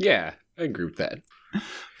content. Yeah, I agree with that.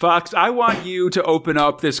 Fox, I want you to open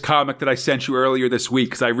up this comic that I sent you earlier this week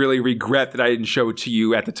because I really regret that I didn't show it to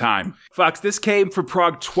you at the time. Fox, this came from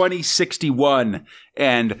Prague 2061,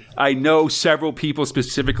 and I know several people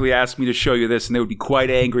specifically asked me to show you this, and they would be quite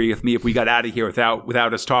angry with me if we got out of here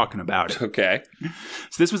without us talking about it. Okay.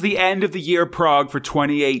 So this was the end of the year Prague for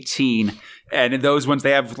 2018. And in those ones,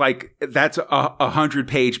 they have that's a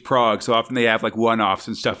 100-page Prague. So often they have one-offs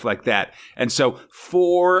and stuff like that. And so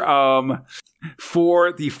for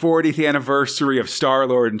the 40th anniversary of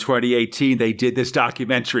Star-Lord in 2018, they did this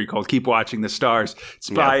documentary called Keep Watching the Stars. It's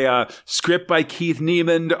by script by Keith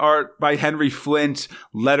Neiman, art by Henry Flint,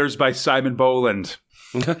 letters by Simon Boland.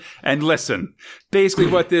 And listen, basically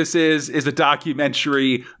what this is a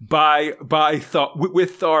documentary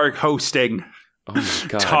with Tharg hosting. Oh my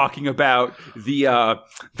God. Talking about the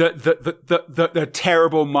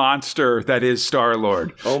terrible monster that is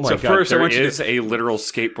Star-Lord. Oh my God! First, there is a literal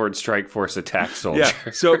skateboard strike force attack soldier.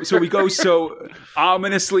 Yeah. So we go. So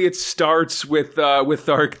ominously, it starts with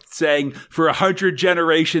Tharg saying, "For 100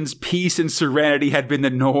 generations, peace and serenity had been the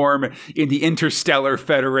norm in the Interstellar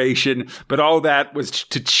Federation, but all that was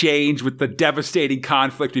to change with the devastating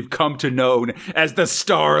conflict we've come to know as the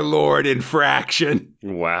Star-Lord infraction."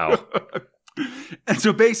 Wow. And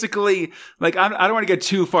so basically, I don't want to get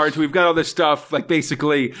too far into it. We've got all this stuff,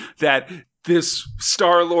 basically that this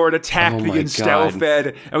Star-Lord attacked the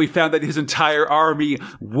Instelfed, and we found that his entire army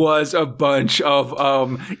was a bunch of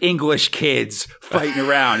English kids fighting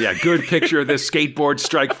around. Yeah, good picture of this skateboard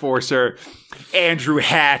strike forcer. Andrew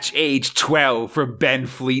Hatch, age 12, from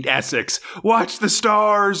Benfleet, Essex. Watch the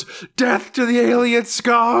stars! Death to the alien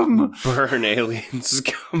scum! Burn, alien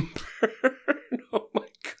scum, burn. Oh my God.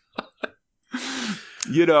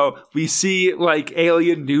 We see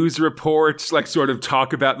alien news reports sort of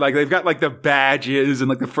talk about they've got the badges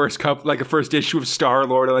and the first issue of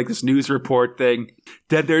Star-Lord and this news report thing.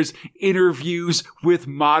 Then there's interviews with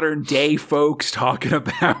modern day folks talking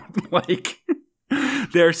about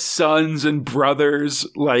their sons and brothers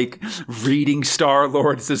reading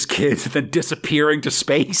Star-Lord as kids and then disappearing to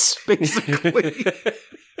space, basically.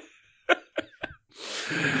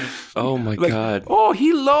 Oh my God. Oh,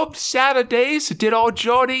 he loved Saturdays, did old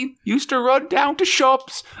Johnny. Used to run down to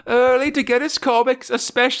shops early to get his comics,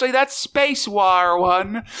 especially that Space War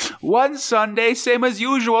one. One Sunday, same as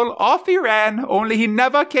usual, off he ran, only he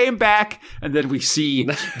never came back. And then we see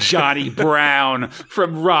Johnny Brown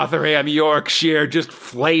from Rotherham, Yorkshire, just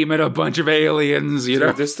flaming a bunch of aliens,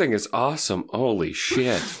 Dude, this thing is awesome. Holy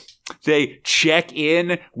shit. They check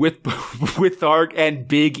in with Tharg and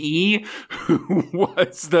Big E, who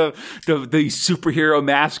was the superhero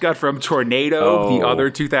mascot from Tornado, the other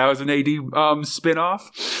 2000 AD spinoff.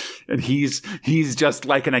 And he's just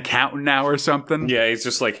an accountant now or something. Yeah, he's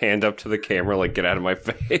just hand up to the camera, get out of my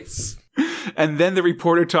face. And then the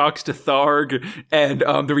reporter talks to Tharg, and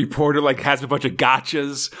the reporter has a bunch of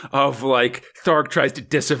gotchas of Tharg tries to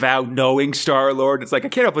disavow knowing Star-Lord. It's I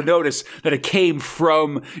can't help but notice that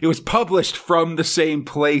it was published from the same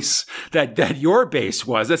place that your base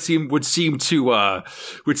was. That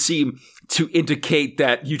would seem to indicate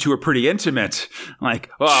that you two are pretty intimate. What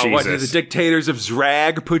did the dictators of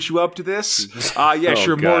Zrag put you up to this? Yes,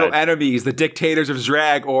 your mortal enemies, the dictators of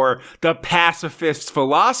Zrag, or the pacifist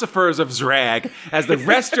philosophers of Zrag, as the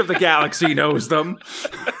rest of the galaxy knows them.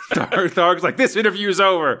 Tharg's this interview's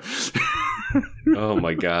over. Oh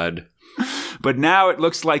my God. But now it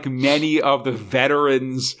looks like many of the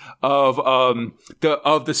veterans of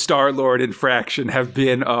the Star-Lord infraction have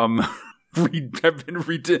been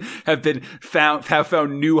have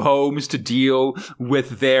found new homes to deal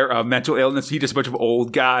with their mental illness. He just a bunch of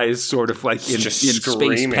old guys, sort of in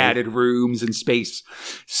space padded rooms and space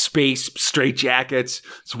straitjackets.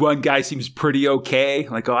 So one guy seems pretty okay.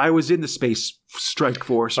 I was in the space strike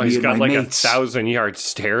force. He's got a 1,000-yard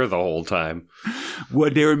stare the whole time.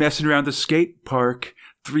 When they were messing around the skate park,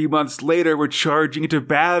 3 months later, we're charging into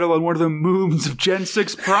battle on one of the moons of Gen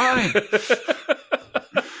 6 Prime.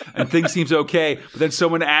 And things seems okay, but then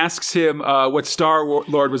someone asks him what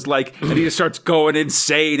Star-Lord was like, and he just starts going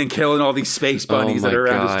insane and killing all these space bunnies that are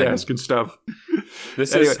around his desk and stuff.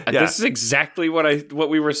 This is exactly what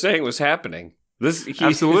we were saying was happening.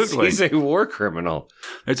 Absolutely. He's a war criminal.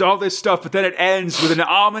 It's all this stuff, but then it ends with an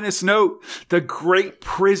ominous note. The great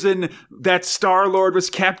prison that Star-Lord was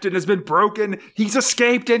kept in has been broken. He's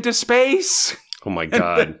escaped into space. Oh my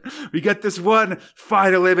God. We get this one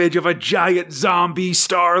final image of a giant zombie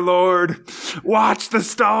Star-Lord. Watch the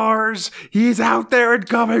stars. He's out there and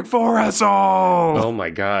coming for us all. Oh my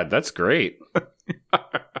God. That's great.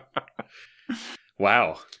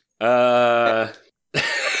 Wow.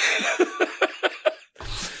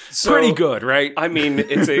 pretty good, right? I mean,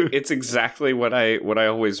 it's exactly what I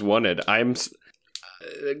always wanted.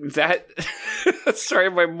 Sorry,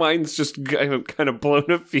 my mind's just kind of blown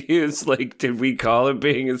a fuse. Like, did we call it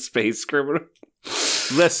being a space criminal?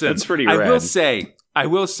 Listen, that's pretty rad. I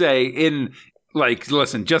will say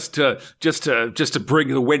listen, just to bring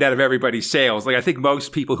the wind out of everybody's sails. Like, I think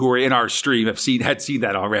most people who are in our stream had seen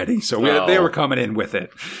that already, so they were coming in with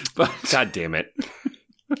it. But God damn it!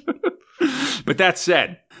 But that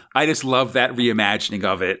said, I just love that reimagining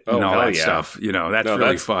of it and all that stuff. That's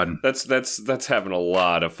really fun. That's having a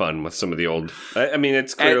lot of fun with some of the old. I mean,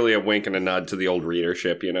 it's clearly a wink and a nod to the old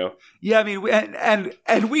readership. Yeah, I mean,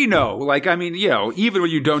 and we know, like, I mean, even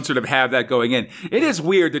when you don't sort of have that going in, it is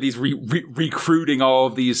weird that he's recruiting all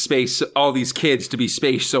these kids to be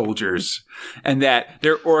space soldiers, and that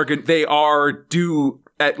they are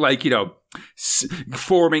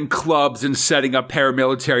forming clubs and setting up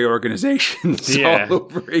paramilitary organizations all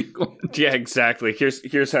over England. Yeah, exactly.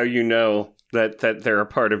 Here's how you know that they're a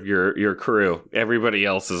part of your crew. Everybody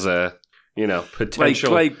else is a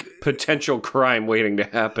potential crime waiting to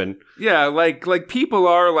happen. Yeah, like people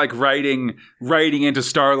are like writing into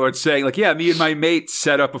Star-Lord saying like, yeah, me and my mates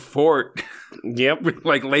set up a fort. Yep,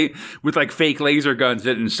 with fake laser guns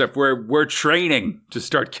and stuff. We're training to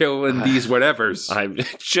start killing these whatevers.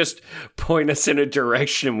 Just point us in a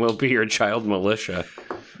direction, and we'll be your child militia.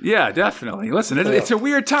 Yeah, definitely. Listen, it's a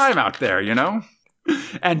weird time out there,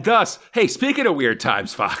 And thus, hey, speaking of weird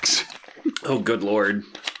times, Fox. Oh, good Lord.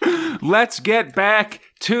 Let's get back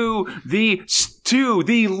to the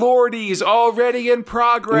Lordies already in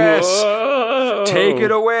progress. Whoa. Take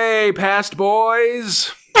it away, past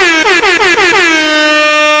boys.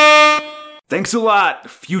 Thanks a lot,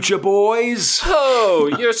 future boys. Oh,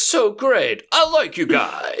 you're so great. I like you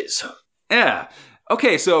guys. Yeah.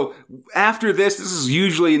 Okay, so after this is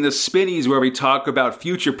usually in the spinnies where we talk about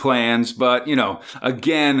future plans, but,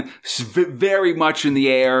 again, very much in the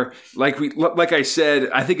air. Like I said,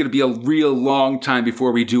 I think it'll be a real long time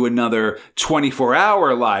before we do another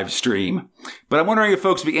 24-hour live stream. But I'm wondering if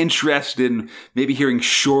folks would be interested in maybe hearing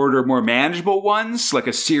shorter, more manageable ones, like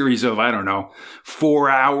a series of,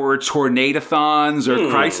 4-hour tornado-thons or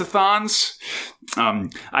crisathons.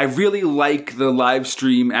 I really like the live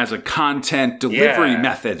stream as a content delivery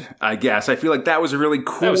method, I guess. I feel like that was a really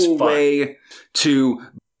cool way to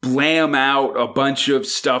blam out a bunch of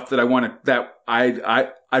stuff that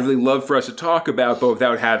I'd really love for us to talk about, but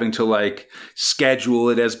without having to schedule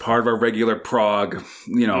it as part of our regular prog,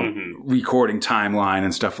 recording timeline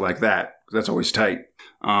and stuff like that. That's always tight.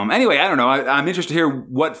 Anyway, I don't know. I'm interested to hear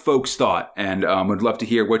what folks thought, and would love to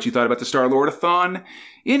hear what you thought about the Star-Lord-a-thon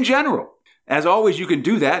in general. As always, you can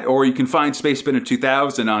do that, or you can find Space Spinner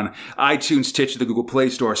 2000 on iTunes, Stitcher, the Google Play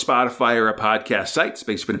Store, Spotify, or a podcast site,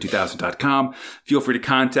 spacespinner2000.com. Feel free to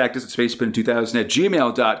contact us at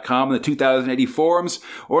spacespinner2000@gmail.com, in the 2080 forums,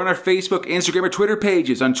 or on our Facebook, Instagram, or Twitter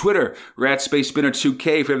pages. On Twitter, we're at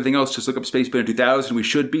SpaceSpinner2K. For everything else, just look up Space Spinner 2000. We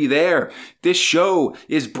should be there. This show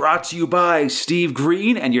is brought to you by Steve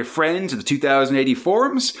Green and your friends at the 2080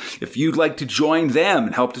 forums. If you'd like to join them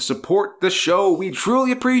and help to support the show, we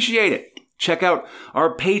truly appreciate it. Check out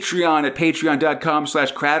our Patreon at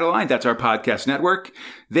patreon.com/Crataline. That's our podcast network.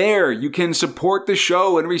 There, you can support the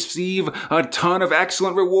show and receive a ton of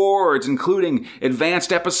excellent rewards, including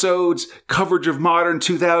advanced episodes, coverage of modern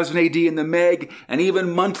 2000 AD in the Meg, and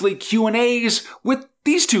even monthly Q&As with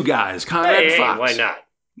these two guys, Conrad and Fox. Why not?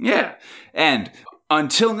 Yeah. And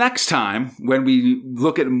until next time, when we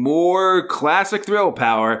look at more classic thrill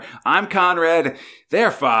power, I'm Conrad, they're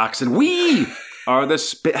Fox, and we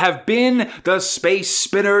have been the Space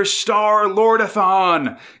Spinner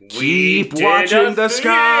Star-Lord-a-thon. Keep watching the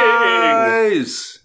skies.